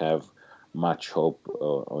wouldn't have much hope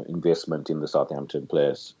or investment in the Southampton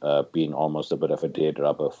players, being almost a bit of a dead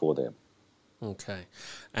rubber for them. Okay.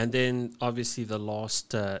 And then obviously the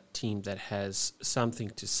last team that has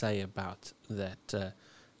something to say about that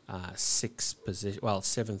sixth and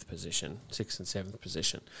seventh position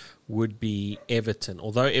would be Everton.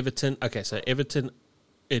 Although Everton,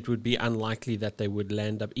 it would be unlikely that they would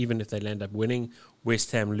land up, even if they land up winning,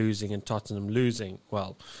 West Ham losing and Tottenham losing,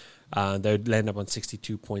 they would land up on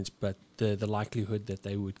 62 points, but the likelihood that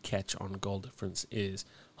they would catch on goal difference is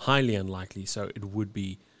highly unlikely, so it would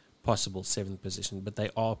be possible seventh position, but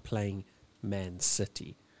they are playing Man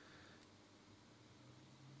City.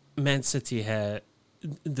 Man City,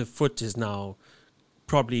 the foot is now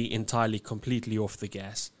probably entirely, completely off the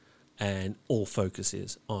gas, and all focus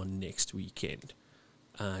is on next weekend.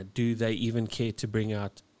 Do they even care to bring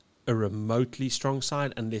out a remotely strong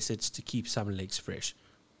side unless it's to keep some legs fresh?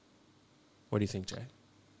 What do you think, Jay?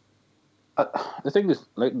 The thing is,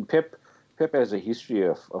 like Pep has a history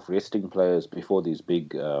of resting players before these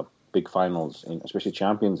big finals, especially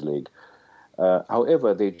Champions League.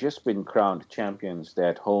 However, they've just been crowned champions. They're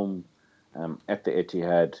at home at the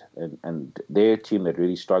Etihad, and their team that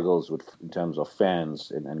really struggles in terms of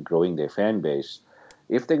fans and growing their fan base.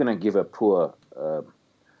 If they're going to give a poor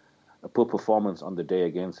performance on the day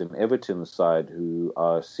against an Everton side who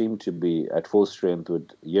seem to be at full strength with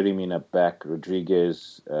Yeremina back,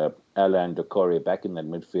 Rodriguez, Alan, Doucouré back in that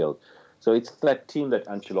midfield. So it's that team that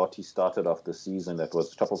Ancelotti started off the season that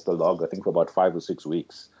was top of the log, I think, for about 5 or 6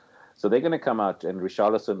 weeks. So they're going to come out, and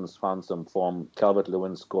Richarlison's found some form,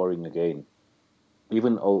 Calvert-Lewin scoring again.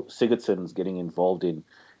 Even Sigurdsson's getting involved in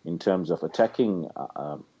terms of attacking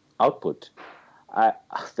output.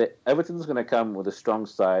 Everton's going to come with a strong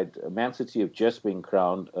side. Man City have just been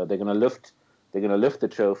crowned. They're going to lift the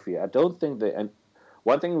trophy. I don't think and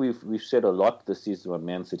one thing we've said a lot this season on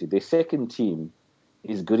Man City, their second team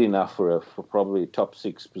is good enough for probably top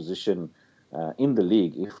 6 position in the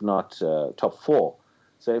league, if not top 4.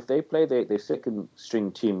 So if they play their second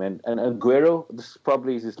string team, and Aguero, this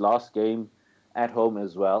probably is his last game at home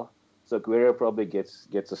as well. So Aguero probably gets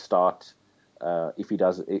a start if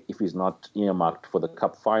he's not earmarked for the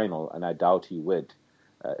cup final, and I doubt he would.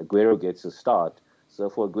 Aguero gets a start. So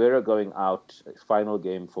for Aguero going out, final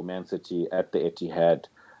game for Man City at the Etihad,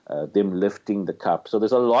 them lifting the cup. So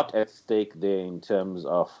there's a lot at stake there in terms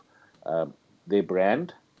of their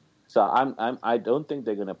brand. So I don't think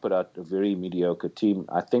they're going to put out a very mediocre team.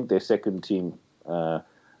 I think their second team,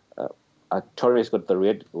 Torres got the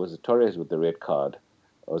red. Was it Torres with the red card?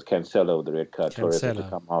 Or was Cancelo with the red card? Torres had to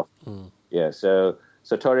come off. Yeah. So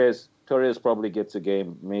Torres probably gets a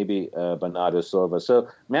game. Maybe Bernardo Silva. So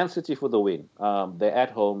Man City for the win. They're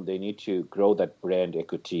at home. They need to grow that brand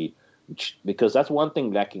equity, because that's one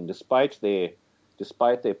thing lacking. Despite their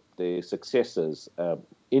successes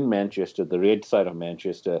in Manchester, the red side of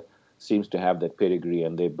Manchester seems to have that pedigree,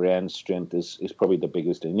 and their brand strength is probably the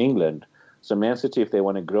biggest in England. So Man City, if they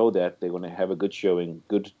want to grow that, they want to have a good showing,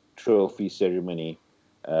 good trophy ceremony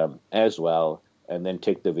as well, and then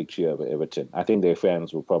take the victory over Everton. I think their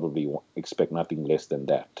fans will probably expect nothing less than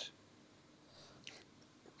that.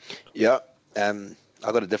 Yeah,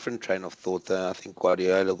 I got a different train of thought there. I think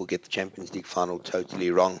Guardiola will get the Champions League final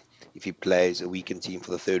totally wrong if he plays a weakened team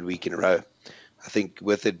for the third week in a row. I think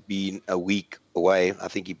with it being a week away, I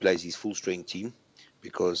think he plays his full-strength team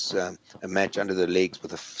because a match under the legs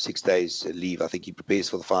with 6 days leave, I think he prepares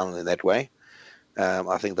for the final in that way.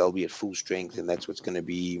 I think they'll be at full strength, and that's what's going to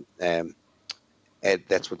be.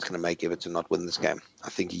 That's what's going to make Everton not win this game. I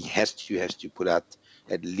think he has to put out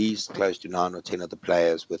at least close to 9 or 10 other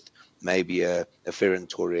players, with maybe a Ferran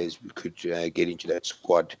Torres who could get into that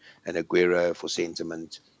squad, and Aguero for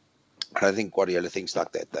sentiment. I don't think Guardiola thinks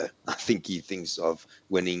like that, though. I think he thinks of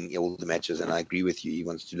winning all the matches, and I agree with you. He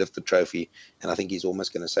wants to lift the trophy, and I think he's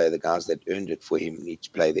almost going to say the guys that earned it for him need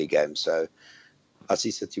to play their game. So I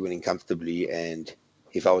see City winning comfortably, and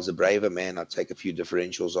if I was a braver man, I'd take a few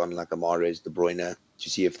differentials on, like Mahrez, De Bruyne, to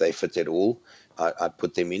see if they fit at all. I'd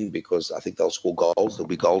put them in because I think they'll score goals. There'll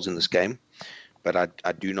be goals in this game. But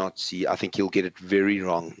I do not see – I think he'll get it very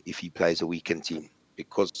wrong if he plays a weakened team,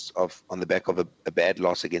 because of on the back of a bad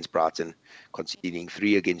loss against Brighton, conceding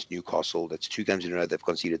 3 against Newcastle. That's 2 games in a row they've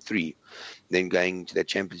conceded 3. Then going to that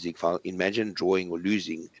Champions League final, imagine drawing or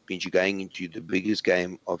losing. It means you're going into the biggest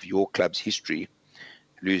game of your club's history,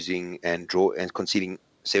 losing and conceding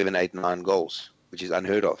 7, 8, 9 goals, which is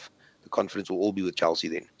unheard of. The confidence will all be with Chelsea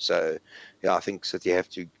then. So, yeah, I think City have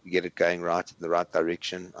to get it going right in the right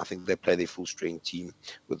direction. I think they play their full-strength team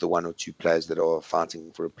with the 1 or 2 players that are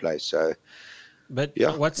fighting for a place. So, but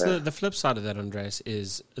yeah, what's the flip side of that, Andreas,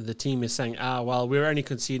 is the team is saying, well, we're only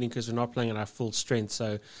conceding because we're not playing at our full strength.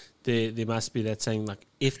 So there must be that saying, like,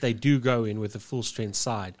 if they do go in with a full-strength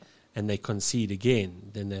side and they concede again,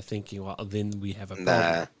 then they're thinking, well, then we have a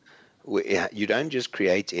problem. You don't just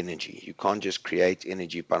create energy. You can't just create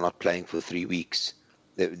energy by not playing for 3 weeks.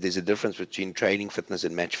 There's a difference between training fitness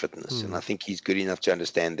and match fitness, and I think he's good enough to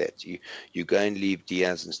understand that. You go and leave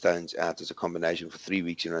Diaz and Stones out as a combination for 3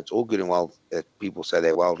 weeks. It's all good and well that people say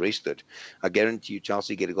they're well rested. I guarantee you,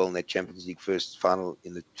 Chelsea get a goal in that Champions League first final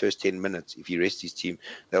in the first 10 minutes. If he rests his team,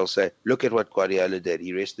 they'll say, "Look at what Guardiola did.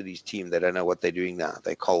 He rested his team. They don't know what they're doing now.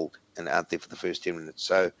 They're cold and out there for the first 10 minutes."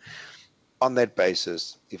 So, on that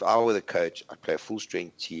basis, if I were the coach, I'd play a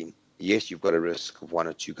full-strength team. Yes, you've got a risk of 1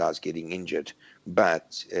 or 2 guys getting injured,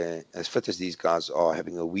 but as fit as these guys are,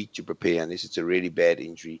 having a week to prepare, unless it's a really bad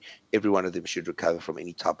injury, every one of them should recover from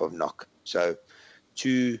any type of knock. So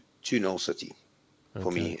 2-0 City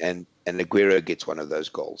for me, and Aguero gets one of those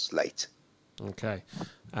goals late. Okay.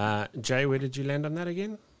 Jay, where did you land on that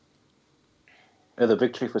again? The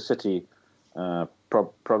victory for City,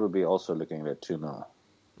 probably also looking at 2-0.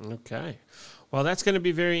 Okay. Well, that's going to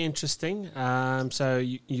be very interesting.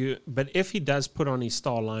 But if he does put on his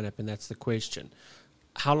star lineup, and that's the question,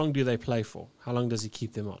 how long do they play for? How long does he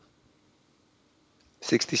keep them on?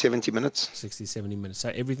 60, 70 minutes. 60, 70 minutes. So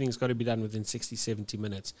everything's got to be done within 60, 70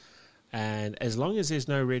 minutes. And as long as there's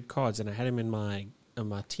no red cards, and I had him in my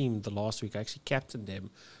team the last week, I actually captained him,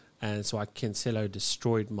 and so Cancelo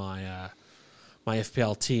destroyed my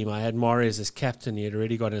FPL team. I had Mahrez as captain. He had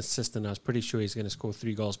already got an assist, and I was pretty sure he's going to score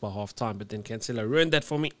 3 goals by half-time. But then Cancelo ruined that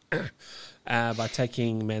for me by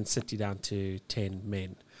taking Man City down to 10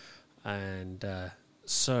 men. And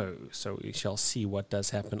so we shall see what does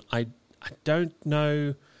happen. I don't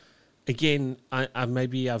know. Again,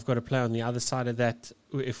 maybe I've got to play on the other side of that.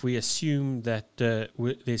 If we assume that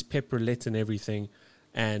there's Pep roulette and everything,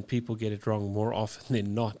 and people get it wrong more often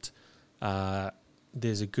than not,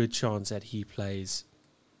 there's a good chance that he plays.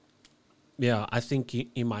 Yeah, I think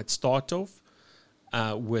he might start off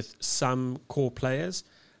with some core players,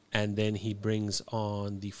 and then he brings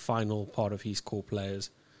on the final part of his core players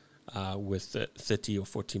with 30 or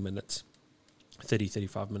 40 minutes, 30,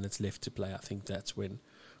 35 minutes left to play. I think that's when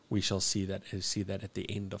we shall see that at the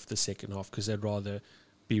end of the second half, because they'd rather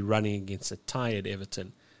be running against a tired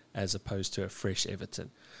Everton as opposed to a fresh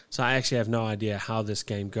Everton. So I actually have no idea how this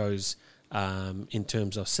game goes in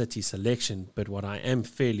terms of City selection, but what I am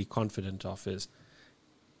fairly confident of is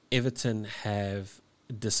Everton have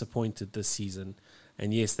disappointed this season,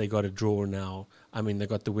 and yes, they got a draw now. I mean, they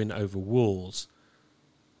got the win over Wolves,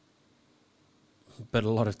 but a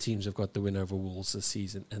lot of teams have got the win over Wolves this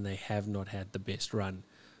season, and they have not had the best run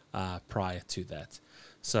prior to that.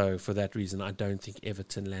 So for that reason, I don't think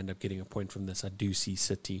Everton will end up getting a point from this. I do see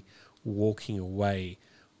City walking away,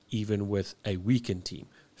 even with a weakened team,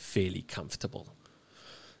 fairly comfortable.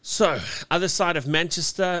 So, other side of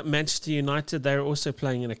Manchester United, they're also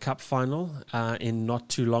playing in a cup final in not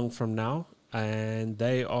too long from now, and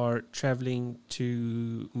they are travelling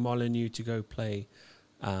to Molineux to go play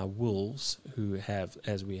Wolves, who have,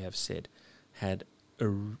 as we have said, had a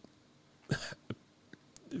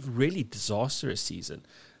really disastrous season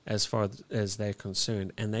as far as they're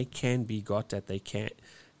concerned, and they can be got at.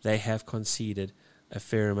 They have conceded a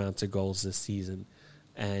fair amount of goals this season.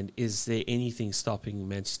 And is there anything stopping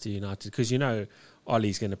Manchester United? Because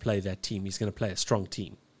Ollie's going to play that team. He's going to play a strong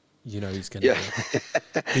team. He's going to.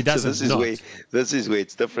 Yeah. He doesn't. So this is where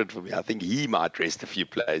it's different for me. I think he might rest a few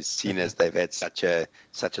players, seeing as they've had such a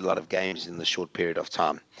lot of games in the short period of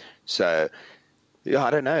time. So, yeah,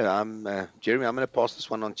 I don't know. Jeremy, I'm going to pass this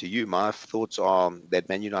one on to you. My thoughts are that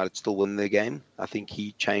Man United still win the game. I think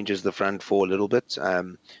he changes the front four a little bit.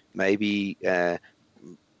 Maybe the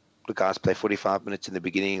guys play 45 minutes in the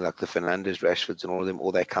beginning, like the Fernandes, Rashfords, and all of them,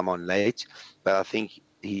 or they come on late. But I think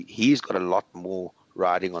he's got a lot more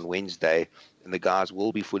riding on Wednesday, and the guys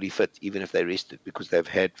will be fully fit even if they're rested, because they've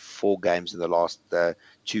had 4 games in the last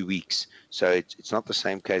 2 weeks. So it's not the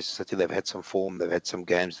same case. City, they've had some form, they've had some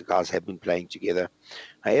games, the guys have been playing together.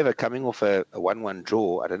 However, coming off a 1-1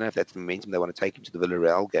 draw, I don't know if that's the momentum they want to take him to the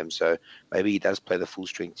Villarreal game, so maybe he does play the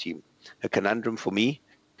full-strength team. A conundrum for me,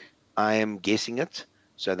 I am guessing it,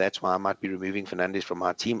 so that's why I might be removing Fernandes from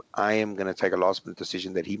my team. I am going to take a last-minute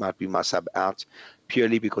decision that he might be my sub out,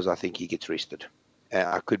 purely because I think he gets rested.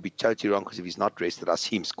 I could be totally wrong, because if he's not rested, I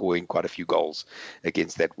see him scoring quite a few goals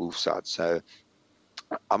against that Wolves side. So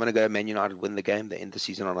I'm going to go Man United win the game. They end the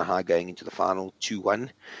season on a high, going into the final 2-1.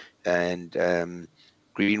 And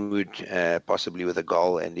Greenwood possibly with a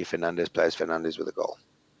goal, and if Fernandes plays, Fernandes with a goal.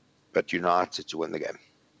 But United to win the game.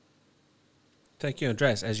 Thank you,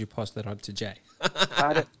 Andreas, as you pass that on to Jay.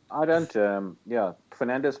 I don't.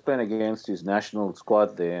 Fernandes playing against his national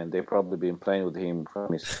squad there, and they've probably been playing with him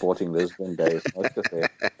from his Sporting Lisbon days, most of it.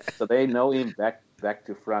 So they know him back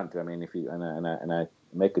to front. I mean, and I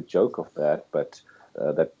make a joke of that, but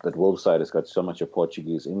that Wolves side has got so much of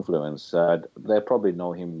Portuguese influence. They probably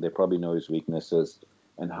know him. They probably know his weaknesses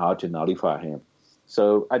and how to nullify him.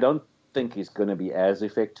 So I don't think he's going to be as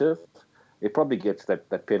effective. He probably gets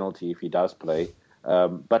that penalty if he does play.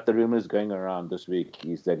 But the rumors going around this week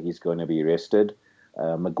is that he's going to be rested.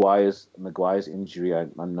 Maguire's injury,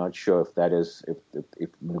 I'm not sure if that is if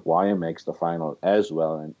Maguire makes the final as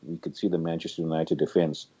well, and we could see the Manchester United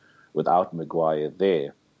defense without Maguire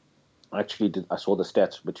there. Actually, I saw the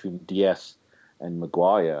stats between Diaz and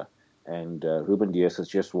Maguire, and Ruben Diaz has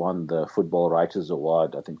just won the Football Writers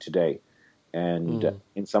Award, I think, today. And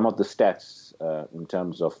in some of the stats, in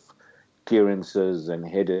terms of clearances and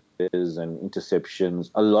headers and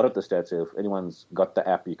interceptions, a lot of the stats, if anyone's got the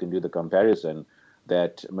app, you can do the comparison,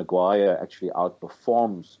 that Maguire actually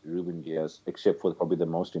outperforms Ruben Diaz, except for probably the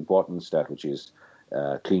most important stat, which is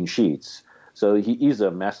clean sheets. So he is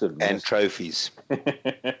a massive miss. And trophies.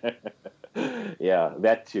 Yeah,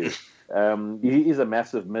 that too. He is a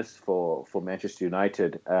massive miss for Manchester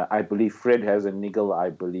United. I believe Fred has a niggle.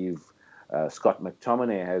 I believe Scott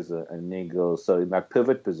McTominay has a niggle. So in that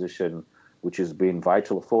pivot position, which has been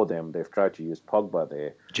vital for them, they've tried to use Pogba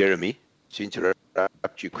there. Jeremy, to interrupt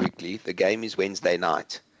you quickly, the game is Wednesday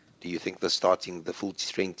night. Do you think the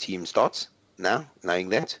full-strength team starts now, knowing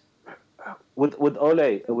that? With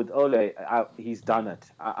Ole, he's done it.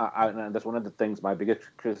 And that's one of the things. My biggest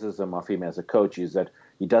criticism of him as a coach is that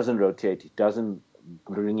he doesn't rotate. He doesn't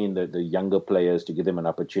bring in the younger players to give them an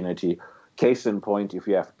opportunity. Case in point,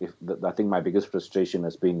 I think my biggest frustration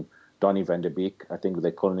has been Donny van der Beek. I think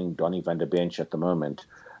they're calling him Donny van der Bench at the moment.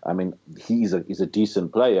 I mean, he's a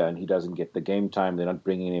decent player, and he doesn't get the game time. They're not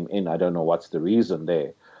bringing him in. I don't know what's the reason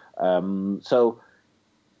there. So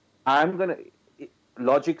I'm gonna.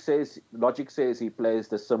 Logic says he plays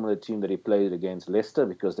the similar team that he played against Leicester,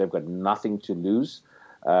 because they've got nothing to lose,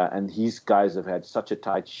 and these guys have had such a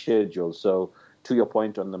tight schedule. So, to your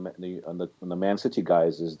point on the Man City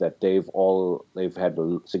guys, is that they've had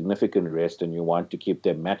a significant rest, and you want to keep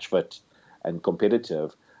them match fit and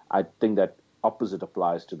competitive. I think that opposite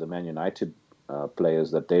applies to the Man United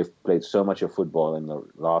players, that they've played so much of football in the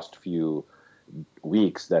last few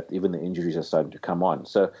weeks that even the injuries are starting to come on.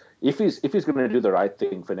 So if he's going to do the right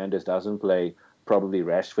thing, Fernandes doesn't play, probably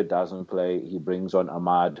Rashford doesn't play. He brings on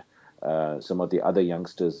Ahmad, some of the other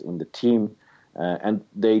youngsters in the team, and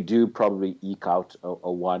they do probably eke out a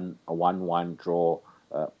 1-1 draw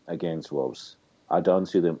against Wolves. I don't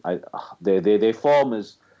see them. Their form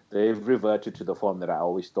is, they've reverted to the form that I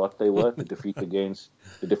always thought they were. The defeat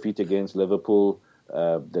against Liverpool.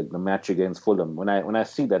 The match against Fulham. When I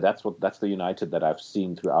see that's the United that I've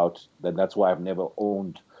seen throughout. That's why I've never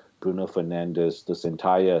owned Bruno Fernandes this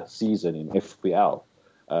entire season in FPL,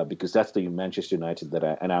 because that's the Manchester United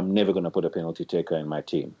and I'm never going to put a penalty taker in my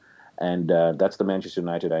team, and that's the Manchester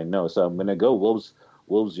United I know. So I'm going to go Wolves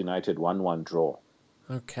Wolves United 1-1 draw.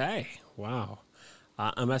 Okay, wow.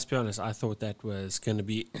 I must be honest, I thought that was going to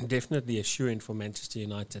be definitely a shoo-in for Manchester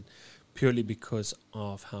United, purely because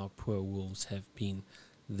of how poor Wolves have been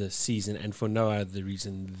this season, and for no other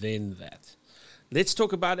reason than that. Let's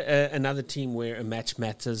talk about another team where a match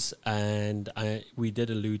matters, and we did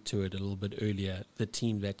allude to it a little bit earlier, the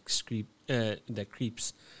team that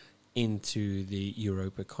creeps into the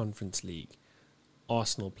Europa Conference League.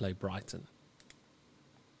 Arsenal play Brighton.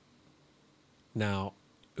 Now,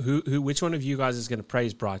 which one of you guys is going to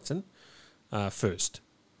praise Brighton first?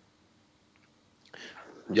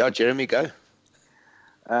 Yeah, Jeremy, go.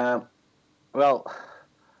 Well,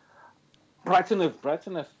 Brighton have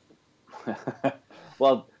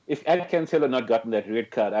well, if Ed Cancelo not gotten that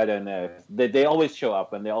red card, I don't know. They always show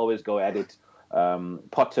up and they always go at it.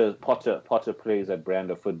 Potter plays that brand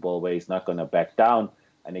of football where he's not going to back down,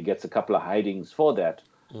 and he gets a couple of hidings for that.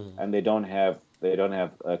 And they don't have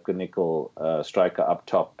a clinical striker up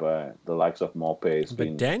top. The likes of Morpé.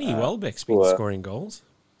 But Danny Welbeck's been scoring goals.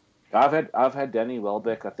 I've had Danny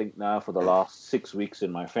Welbeck, I think, now for the last 6 weeks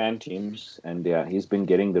in my fan teams, and he's been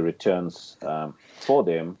getting the returns for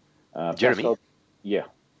them. Jeremy? Pascal, yeah.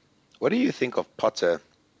 What do you think of Potter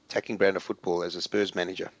attacking brand of football as a Spurs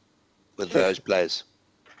manager with those players?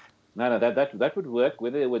 No, that would work.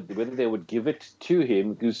 Whether they would give it to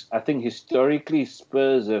him, because I think historically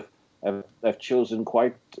Spurs have chosen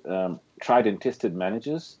quite tried and tested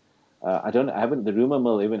managers. The rumor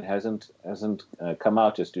mill even hasn't come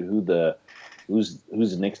out as to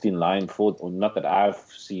who's next in line for, or not that I've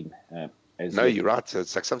seen. No, you're right. So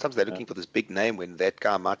it's like sometimes they're looking for this big name when that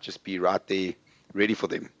guy might just be right there, ready for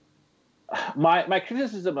them. My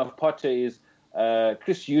criticism of Potter is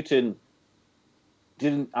Chris Hughton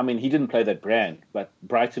he didn't play that brand, but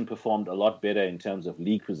Brighton performed a lot better in terms of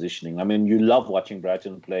league positioning. I mean, you love watching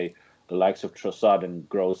Brighton play the likes of Trossard and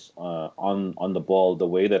Gross on the ball, the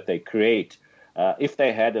way that they create. If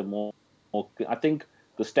they had a more, I think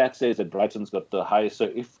the stat says that Brighton's got the highest.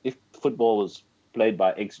 So if football was played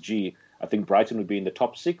by XG, I think Brighton would be in the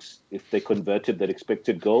top 6 if they converted that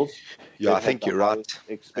expected goals. Yeah, I think you're right.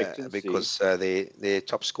 Because their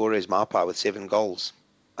top scorer is Maupay with 7 goals,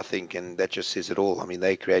 I think, and that just says it all. I mean,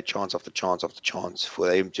 they create chance after chance after chance.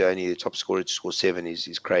 For them, Journey, the top scorer to score 7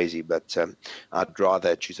 is crazy, but I'd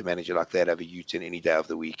rather choose a manager like that over Hughton any day of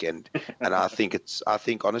the week. And I think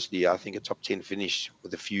honestly, a top 10 finish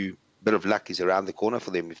with a bit of luck is around the corner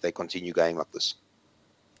for them if they continue going like this.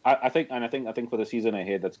 I think for the season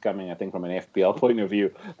ahead that's coming, I think from an FPL point of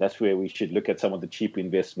view, that's where we should look at some of the cheap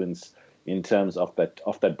investments in terms of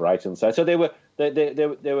that Brighton side. So they were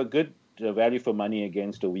good value for money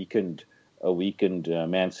against a weakened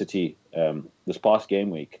Man City this past game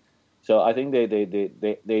week. So I think they'll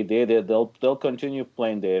continue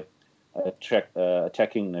playing their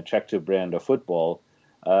attacking attractive brand of football.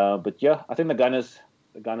 But yeah, I think the Gunners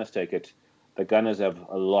take it. The Gunners have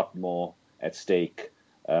a lot more at stake.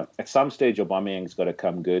 At some stage, Aubameyang's got to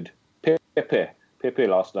come good. Pepe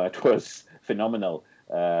last night was phenomenal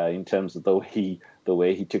in terms of the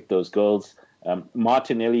way he took those goals.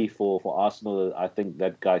 Martinelli for Arsenal, I think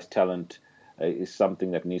that guy's talent is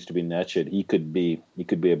something that needs to be nurtured. He could be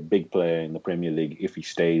a big player in the Premier League if he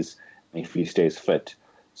stays fit.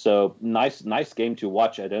 So nice game to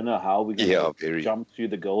watch. I don't know how we're going to jump through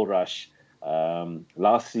the goal rush.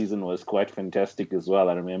 Last season was quite fantastic as well.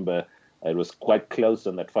 I remember it was quite close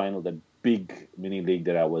on that final, that big mini league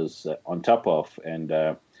that I was on top of, and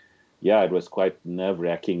it was quite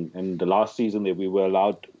nerve-wracking. And the last season that we were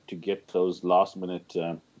allowed to get those last-minute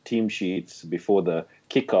team sheets before the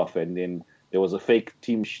kickoff, and then there was a fake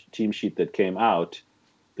team sheet that came out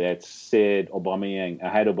that said Aubameyang. I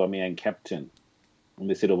had Aubameyang captain, and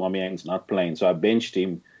they said Aubameyang's not playing, so I benched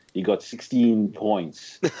him. He got 16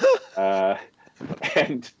 points, and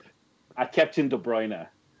I captained De Bruyne.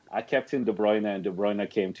 And De Bruyne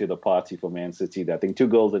came to the party for Man City. I think 2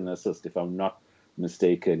 goals and an assist, if I'm not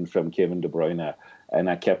mistaken, from Kevin De Bruyne. And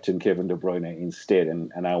I captained Kevin De Bruyne instead,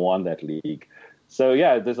 and I won that league. So,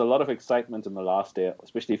 yeah, there's a lot of excitement in the last day,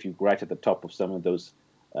 especially if you're right at the top of some of those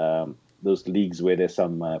leagues where there's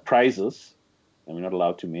some prizes. And we're not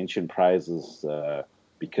allowed to mention prizes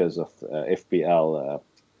because of FPL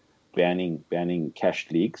banning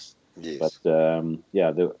cash leagues. Yes. But,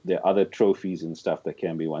 there are other trophies and stuff that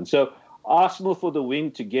can be won. So Arsenal for the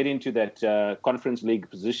win to get into that Conference League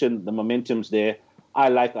position. The momentum's there. I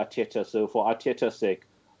like Arteta. So for Arteta's sake,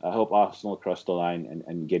 I hope Arsenal cross the line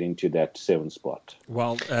and get into that 7th spot.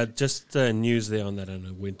 Well, just news there on that, and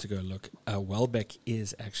I went to go look. Welbeck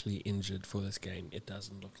is actually injured for this game. It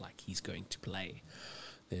doesn't look like he's going to play.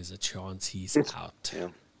 There's a chance he's out. Yeah.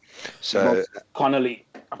 So Connolly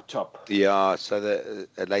up top. Yeah, so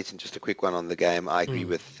Leighton, just a quick one on the game. I agree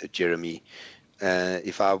with Jeremy.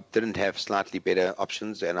 If I didn't have slightly better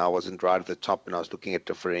options and I wasn't right at the top and I was looking at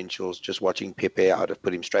differentials, just watching Pepe, I would have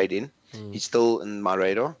put him straight in. He's still in my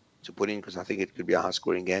radar to put in because I think it could be a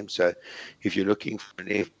high-scoring game. So if you're looking for an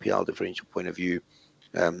FPL differential point of view,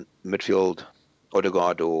 midfield,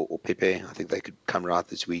 Odegaard or Pepe, I think they could come right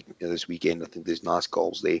this weekend. I think there's nice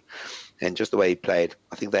goals there. And just the way he played,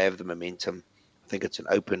 I think they have the momentum. I think it's an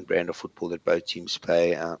open brand of football that both teams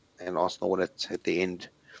play, and Arsenal won it at the end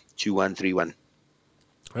 2-1, 3-1.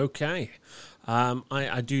 Okay.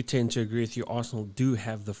 I do tend to agree with you. Arsenal do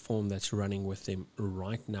have the form that's running with them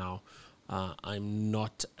right now. I'm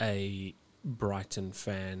not a Brighton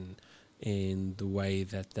fan in the way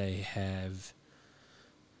that they have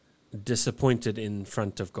disappointed in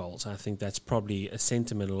front of goals. I think that's probably a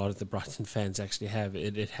sentiment a lot of the Brighton fans actually have.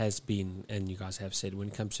 It has been, and you guys have said, when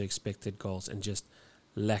it comes to expected goals and just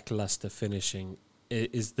lackluster finishing,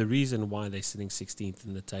 is the reason why they're sitting 16th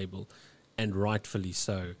in the table, and rightfully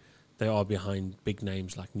so. They are behind big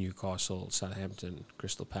names like Newcastle, Southampton,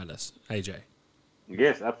 Crystal Palace. AJ?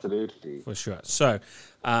 Yes, absolutely. For sure. So,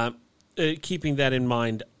 keeping that in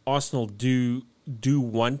mind, Arsenal do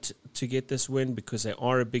want to get this win because they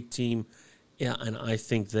are a big team. Yeah, and I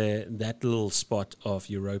think that little spot of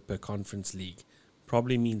Europa Conference League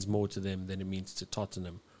probably means more to them than it means to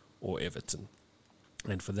Tottenham or Everton.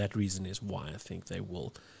 And for that reason is why I think they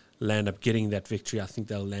will land up getting that victory. I think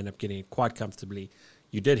they'll land up getting it quite comfortably.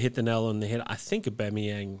 You did hit the nail on the head. I think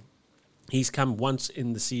Aubameyang, he's come once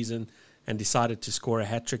in the season and decided to score a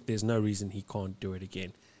hat-trick. There's no reason he can't do it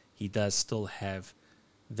again. He does still have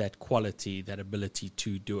that quality, that ability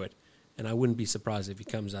to do it. And I wouldn't be surprised if he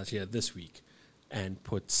comes out here this week and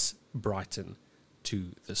puts Brighton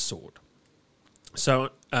to the sword.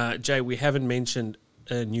 So, Jay, we haven't mentioned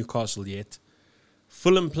Newcastle yet.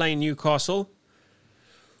 Fulham playing Newcastle.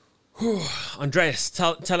 Whew. Andreas,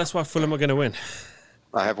 tell us why Fulham are going to win.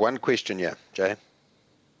 I have one question here, Jay.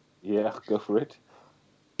 Yeah, go for it.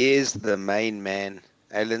 Is the main man,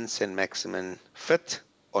 Allan Saint-Maximin, fit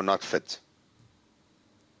or not fit?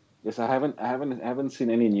 Yes, I haven't seen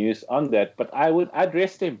any news on that, but I'd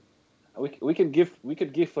rest him. We could give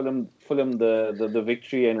Fulham the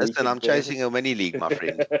victory. And listen, I'm chasing a mini league, my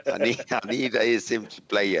friend. I need ASM to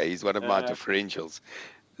play here. He's one of my differentials.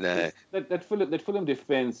 No. That Fulham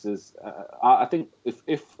defense is. I think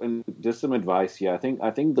if and just some advice here. I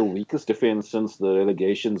think the weakest defense since the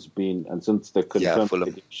relegation's been and since the confirmed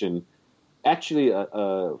relegation, actually,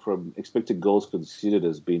 from expected goals conceded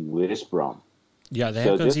has been West Brom. Yeah, they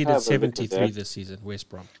have conceded 73 this season, West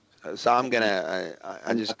Brom. So I'm gonna.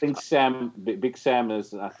 I think Big Sam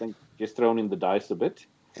is. I think just thrown in the dice a bit.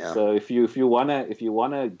 Yeah. So if you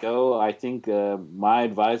wanna go, I think my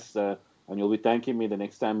advice. And you'll be thanking me the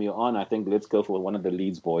next time you're on. I think let's go for one of the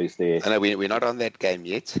Leeds boys there. I know we're not on that game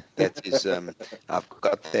yet. That is, I've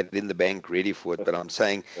got that in the bank ready for it. But I'm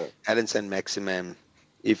saying, Allan Saint-Maximin,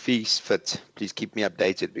 if he's fit, please keep me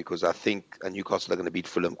updated because I think Newcastle are going to beat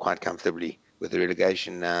Fulham quite comfortably with the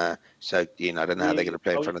relegation. So, I don't know how they're going to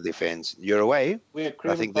play in front of their fans. You're away.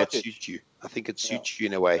 I think that suits you. I think it suits you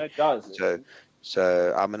in a way. It does.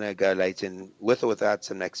 So I'm going to go Leighton with or without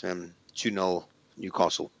Saint-Maximin 2-0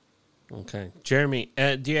 Newcastle. Okay. Jeremy,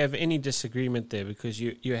 do you have any disagreement there? Because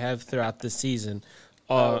you have throughout the season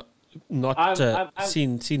seen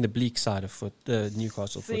the bleak side of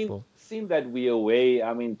Newcastle football. Seen that we're away.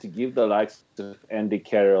 I mean, to give the likes of Andy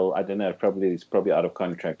Carroll, I don't know, he's probably out of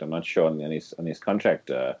contract. I'm not sure on his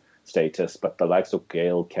contract status, but the likes of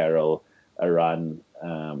Gail Carroll a run,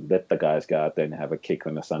 let the guys go out there and have a kick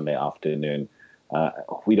on a Sunday afternoon.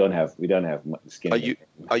 We don't have skin.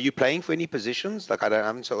 Are you playing for any positions? Like I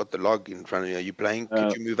haven't got the log in front of you. Are you playing?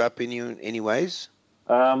 Could you move up any ways?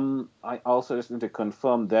 I also just need to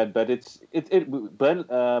confirm that, but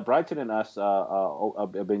Brighton and us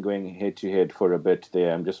have been going head to head for a bit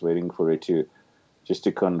there. I'm just waiting for it to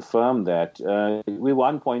confirm that we're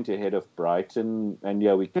 1 point ahead of Brighton, and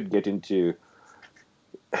we could get into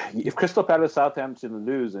if Crystal Palace, Southampton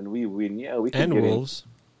lose and we win. We could and get Wolves.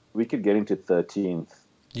 We could get into 13th.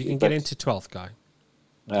 You can get into 12th, guy.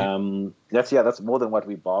 That's more than what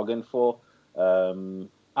we bargained for. I'm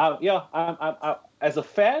as a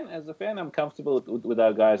fan, I'm comfortable with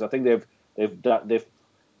our guys. I think they've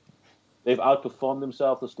outperformed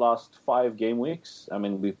themselves this last 5 game weeks. I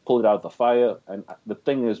mean, we pulled out the fire, and the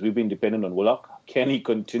thing is, we've been dependent on Willock. Can he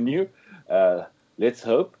continue? Let's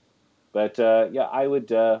hope. But I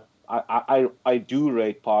would. I do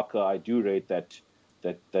rate Parker. I do rate that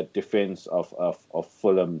defense of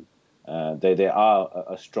Fulham. They are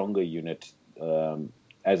a stronger unit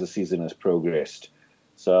as the season has progressed.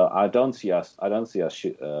 So I don't see us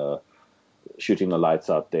shooting the lights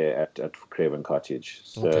out there at Craven Cottage.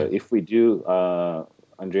 So if we do,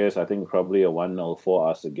 Andreas, I think probably a 1-0 for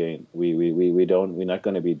us again. We're not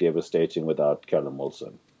going to be devastating without Callum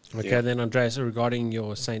Wilson. Okay, then Andreas, regarding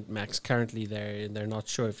your St. Max, currently they're not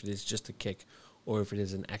sure if it is just a kick or if it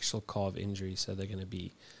is an actual calf injury, so they're going to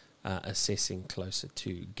be assessing closer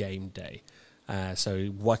to game day.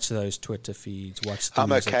 So watch those Twitter feeds. Watch. The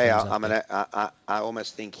I'm okay. I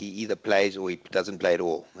almost think he either plays or he doesn't play at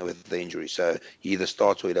all with the injury. So he either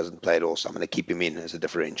starts or he doesn't play at all. So I'm going to keep him in as a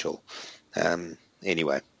differential.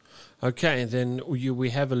 Anyway. Okay, then we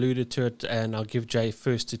have alluded to it, and I'll give Jay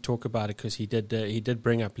first to talk about it because he did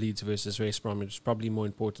bring up Leeds versus West Brom. It's probably more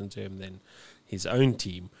important to him than his own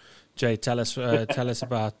team. Jay, tell us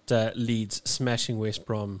about Leeds smashing West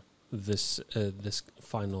Brom this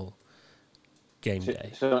final game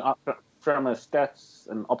day. So from a stats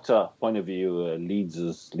and Opta point of view, Leeds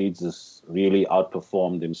has really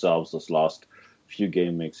outperformed themselves this last few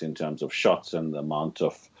game weeks in terms of shots and the amount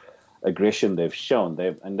of aggression they've shown.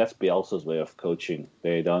 And that's Bielsa's way of coaching.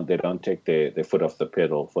 They don't take their foot off the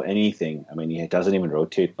pedal for anything. I mean, he doesn't even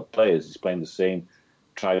rotate the players. He's playing the same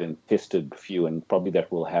tried and tested few, and probably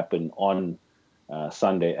that will happen on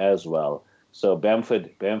Sunday as well. So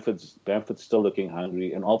Bamford's still looking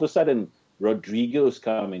hungry, and all of a sudden Rodrigo's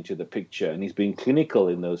come into the picture, and he's been clinical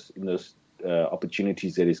in those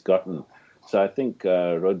opportunities that he's gotten. So I think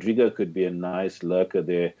Rodrigo could be a nice lurker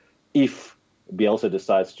there if Bielsa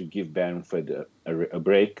decides to give Bamford a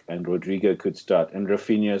break, and Rodrigo could start. And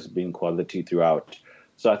Rafinha's been quality throughout.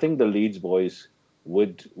 So I think the Leeds boys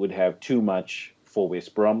would have too much for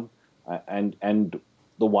West Brom. And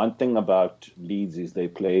the one thing about Leeds is they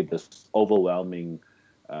play this overwhelming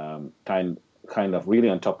kind of really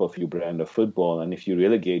on top of you brand of football. And if you're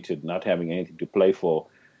relegated, not having anything to play for,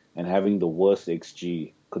 and having the worst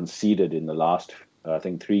XG conceded in the last, I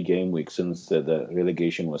think, 3 game weeks since the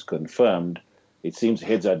relegation was confirmed, it seems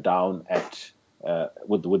heads are down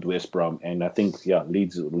with West Brom, and I think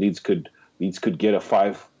Leeds could get a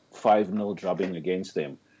 5-0 drubbing against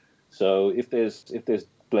them. So if there's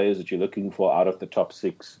players that you're looking for out of the top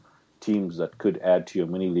 6 teams that could add to your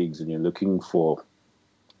mini leagues, and you're looking for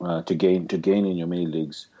to gain in your mini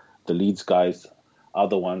leagues, the Leeds guys are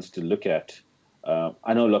the ones to look at.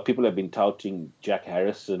 I know a lot of people have been touting Jack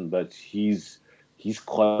Harrison, but his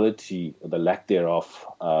quality, the lack thereof,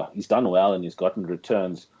 he's done well and he's gotten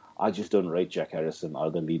returns. I just don't rate Jack Harrison out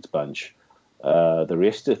of the Leeds bunch. The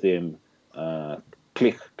rest of them,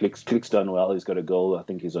 Click's done well. He's got a goal. I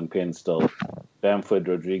think he's on pen still. Bamford,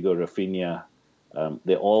 Rodrigo, Rafinha,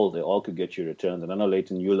 they all could get you returns. And I know,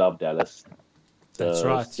 Leighton, you love Dallas. So that's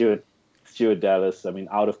right. Stuart Dallas, I mean,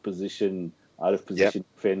 out of position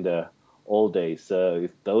defender all day. So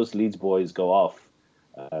if those Leeds boys go off,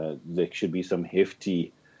 there should be some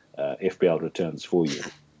hefty FPL returns for you.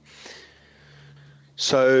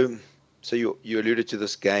 So you alluded to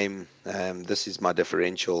this game. This is my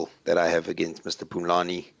differential that I have against Mr.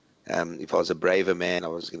 Pumlani. If I was a braver man, I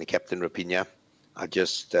was going to captain Rafinha. I'm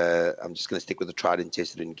just going to stick with the tried and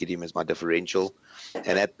tested and get him as my differential.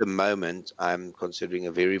 And at the moment, I'm considering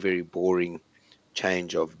a very, very boring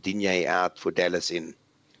change of Digne out for Dallas in,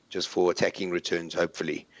 just for attacking returns,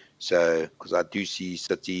 hopefully. So, because I do see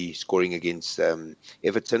City scoring against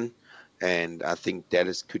Everton, and I think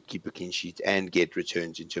Dallas could keep a clean sheet and get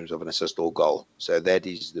returns in terms of an assist or goal. So that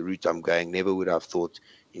is the route I'm going. Never would have thought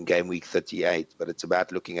in game week 38, but it's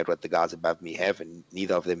about looking at what the guys above me have, and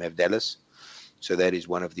neither of them have Dallas. So that is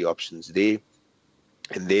one of the options there.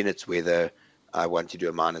 And then it's whether I want to do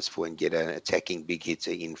a -4 and get an attacking big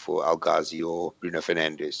hitter in for El Ghazi or Bruno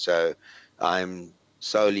Fernandes. So I'm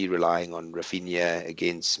solely relying on Rafinha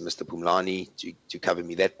against Mr. Pumlani to cover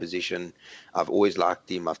me that position. I've always liked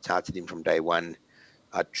him. I've touted him from day one.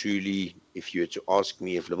 I truly, if you were to ask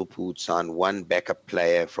me if Liverpool would sign one backup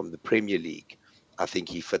player from the Premier League, I think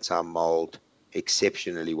he fits our mould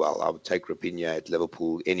exceptionally well. I would take Rafinha at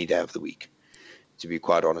Liverpool any day of the week, to be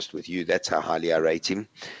quite honest with you. That's how highly I rate him.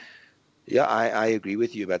 Yeah, I agree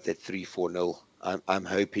with you about that 3-4-0. I'm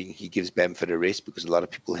hoping he gives Bamford a rest, because a lot of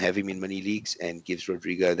people have him in many leagues, and gives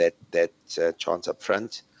Rodrigo that chance up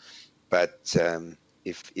front. But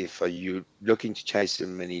if you're looking to chase a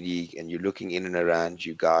mini league and you're looking in and around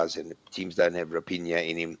you guys, and teams don't have Rafinha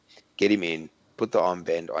in him, get him in, put the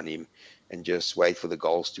armband on him, and just wait for the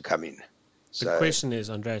goals to come in. The question is,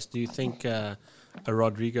 Andreas, do you think a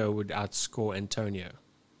Rodrigo would outscore Antonio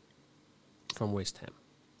from West Ham?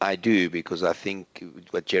 I do, because I think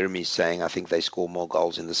what Jeremy's saying, I think they score more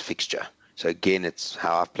goals in this fixture. So again, it's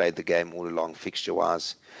how I've played the game all along,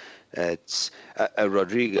 fixture-wise. It's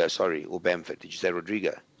Rodrigo, or Bamford. Did you say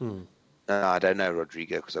Rodrigo? No, I don't know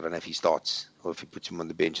Rodrigo because I don't know if he starts or if he puts him on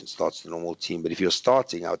the bench and starts the normal team. But if you're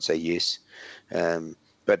starting, I would say yes.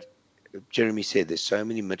 But Jeremy said there's so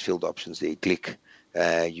many midfield options there. Glick,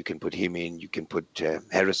 you can put him in. You can put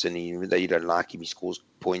Harrison in. Even though you don't like him, he scores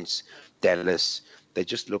points. Dallas, they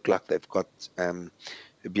just look like they've got...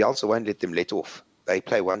 Bielsa won't let them let off. They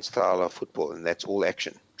play one style of football, and that's all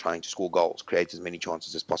action, trying to score goals, create as many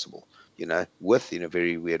chances as possible, with, in a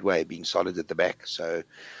very weird way, being solid at the back. So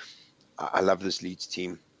I love this Leeds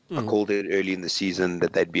team. I called it early in the season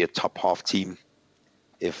that they'd be a top half team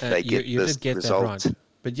if they get you this did get result. that right.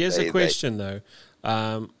 But here's a question, though.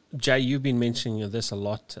 Jay, you've been mentioning this a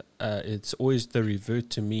lot. It's always the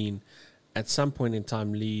revert to mean at some point in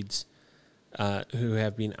time, Leeds, who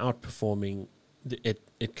have been outperforming,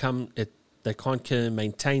 they can't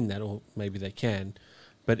maintain that, or maybe they can.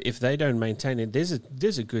 But if they don't maintain it,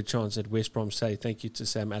 there's a good chance that West Brom say thank you to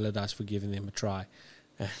Sam Allardyce for giving them a try.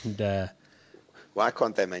 And why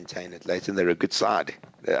can't they maintain it, Leighton? They're a good side.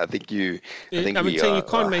 I think you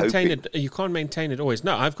can't maintain it. You can't maintain it always.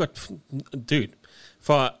 No, I've got, dude.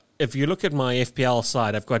 If you look at my FPL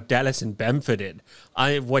side, I've got Dallas and Bamford in.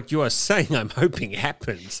 What you are saying, I'm hoping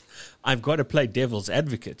happens. I've got to play devil's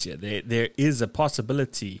advocate here. There is a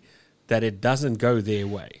possibility that it doesn't go their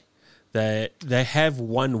way. They have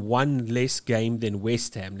won one less game than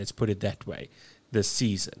West Ham, let's put it that way, this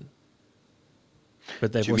season.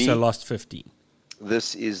 But they've also lost 15.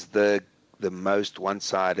 This is the most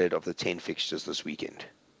one-sided of the 10 fixtures this weekend,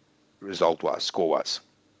 result-wise, score-wise.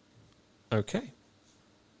 Okay.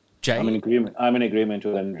 Jay? I'm in agreement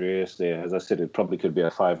with Andreas there. As I said, it probably could be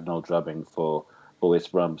a 5-0 drubbing for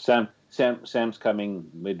West Brom. Sam's coming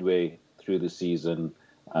midway through the season.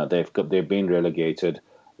 They've been relegated.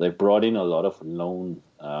 They've brought in a lot of loan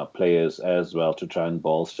players as well to try and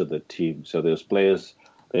bolster the team. So those players,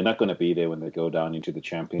 they're not going to be there when they go down into the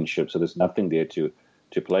championship. So there's nothing there to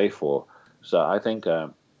play for. So I think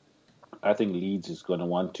Leeds is going to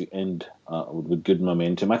want to end with good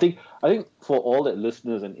momentum. I think for all the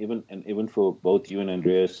listeners and even for both you and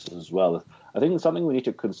Andreas as well, I think something we need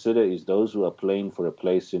to consider is those who are playing for a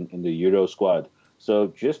place in the Euro squad. So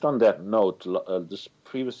just on that note, this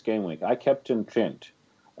previous game week, I captained Trent,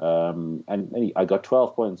 and I got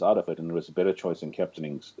 12 points out of it, and it was a better choice than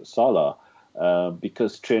captaining Salah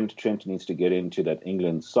because Trent needs to get into that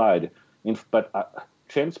England side. But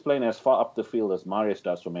Trent's playing as far up the field as Mahrez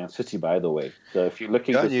does for Man City, by the way. So if you're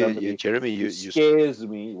looking at somebody who scares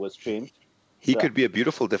me was Trent. He could be a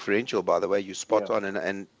beautiful differential, by the way. You spot on.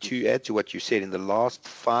 And to add to what you said, in the last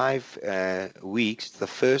 5 weeks, the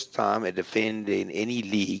first time a defender in any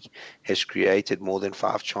league has created more than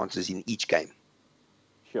 5 chances in each game.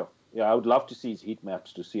 Sure. Yeah, I would love to see his heat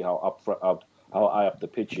maps to see how high up the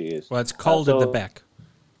pitch he is. Well, it's cold at the back.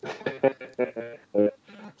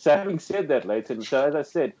 So having said that, Leighton, so as I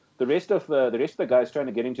said, the rest of the guys trying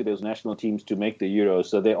to get into those national teams to make the Euros,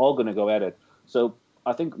 so they're all going to go at it. So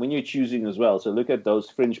I think when you're choosing as well, so look at those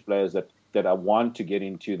fringe players that want to get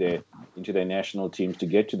into their national teams to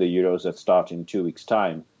get to the Euros that start in 2 weeks'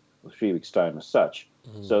 time, or 3 weeks' time as such.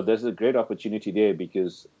 Mm. So there's a great opportunity there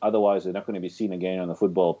because otherwise they're not going to be seen again on the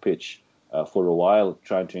football pitch for a while,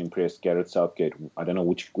 trying to impress Gareth Southgate. I don't know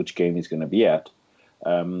which game he's going to be at.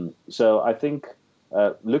 So I think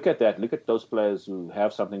look at that. Look at those players who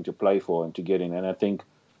have something to play for and to get in. And I think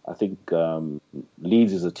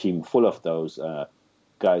Leeds is a team full of those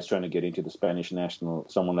guys trying to get into the Spanish national.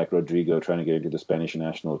 Someone like Rodrigo trying to get into the Spanish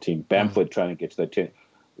national team. Bamford trying to get to the team.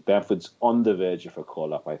 Bamford's on the verge of a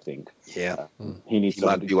call-up, I think. Yeah. He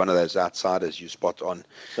might be one of those outsiders you spot on.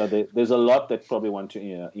 So there's a lot that probably want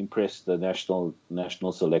to impress the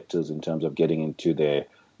national selectors in terms of getting into their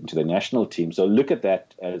national team. So look at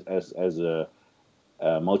that as a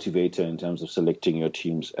motivator in terms of selecting your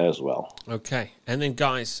teams as well. Okay. And then,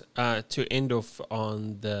 guys, to end off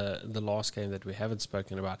on the last game that we haven't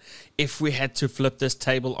spoken about, if we had to flip this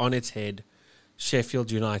table on its head, Sheffield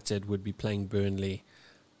United would be playing Burnley,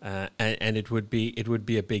 and it would be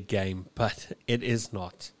a big game, but it is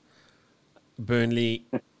not. Burnley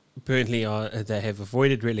they have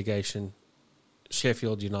avoided relegation.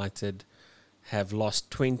 Sheffield United have lost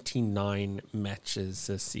 29 matches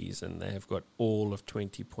this season. They have got all of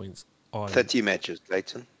 20 points on 30 matches,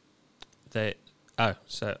 Leighton.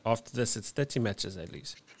 So after this it's 30 matches at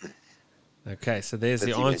least. Okay, so there's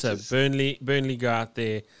the answer. Matches. Burnley go out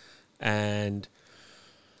there and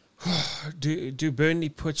do Burnley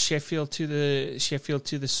put Sheffield to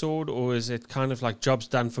the sword, or is it kind of like job's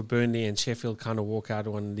done for Burnley and Sheffield kind of walk out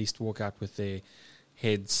with their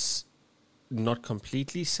heads not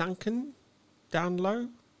completely sunken down low?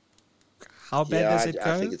 How bad does it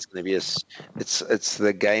go? I think it's going to be it's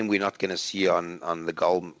the game we're not going to see on the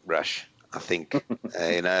goal rush. I think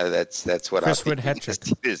that's what Chris I think Wood hat-trick.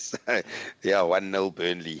 it is. Yeah, 1-0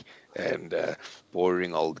 Burnley, and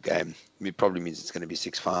boring old game. It probably means it's going to be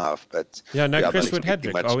 6-5, but Chris Wood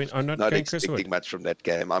hat-trick. I'm not going Chris expecting Wood. much from that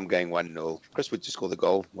game. I'm going 1-0. Chris Wood to score the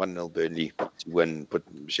goal. 1-0 Burnley to win, put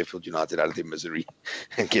Sheffield United out of their misery,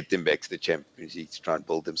 and get them back to the Champions League to try and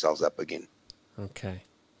build themselves up again. Okay,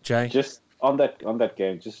 Jay. Just on that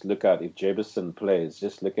game, just look at if Jabison plays.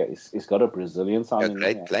 Just look at he's got a Brazilian sounding.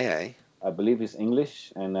 Great player, eh? I believe he's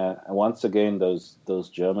English, and once again, those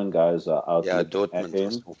German guys are out. Yeah, at Dortmund.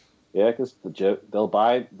 him. Yeah, because they'll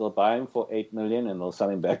buy him for 8 million, and they'll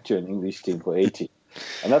sell him back to an English team for 80.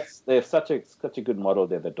 And they're such a good model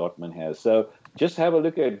there that Dortmund has. So just have a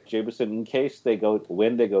look at Jabison in case they go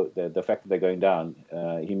the fact that they're going down.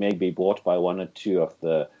 He may be bought by one or two of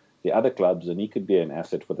the other clubs, and he could be an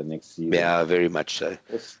asset for the next season. Yeah, very much so.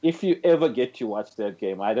 If you ever get to watch that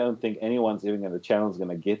game, I don't think anyone's even on the channel is going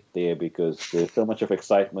to get there because there's so much of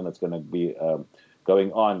excitement that's going to be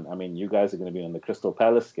going on. I mean, you guys are going to be on the Crystal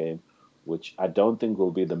Palace game, which I don't think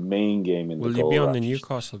will be the main game in the Will you be on the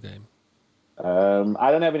Newcastle game?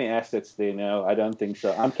 I don't have any assets there now. I don't think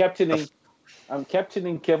so. I'm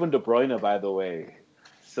captaining Kevin De Bruyne, by the way.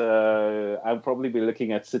 So I'll probably be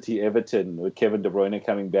looking at City Everton with Kevin De Bruyne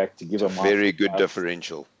coming back to give a very good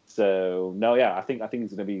differential. So I think it's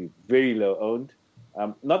going to be very low owned.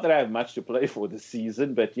 Not that I have much to play for this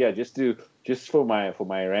season, but yeah, just for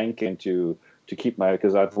my rank and to keep my,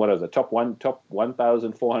 because I was a top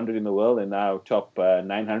 1,400 in the world and now top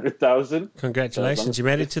 900,000. Congratulations, you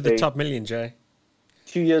made it to the top million, Jay.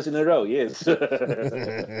 2 years in a row, yes. So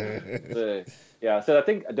I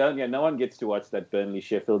think no one gets to watch that Burnley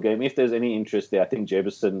Sheffield game. If there's any interest there, I think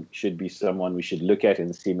Jabison should be someone we should look at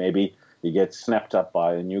and see. Maybe he gets snapped up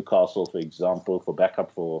by Newcastle, for example, for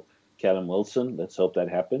backup for Callum Wilson. Let's hope that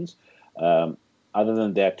happens. Other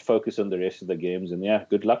than that, focus on the rest of the games, and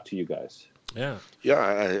good luck to you guys. Yeah.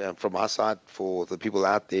 From our side, for the people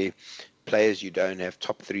out there, players you don't have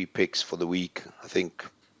top 3 picks for the week. I think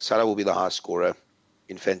Salah will be the highest scorer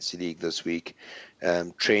in Fantasy League this week.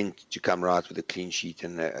 Trent to come right with a clean sheet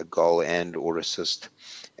and a goal and or assist,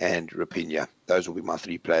 and Raphinha. Those will be my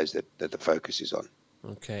 3 players that the focus is on.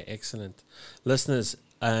 Okay, excellent. Listeners,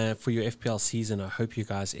 for your FPL season, I hope you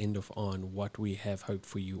guys end off on what we have hoped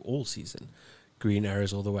for you all season. Green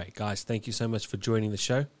arrows all the way. Guys, thank you so much for joining the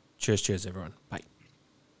show. Cheers, everyone. Bye.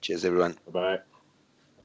 Cheers, everyone. Bye.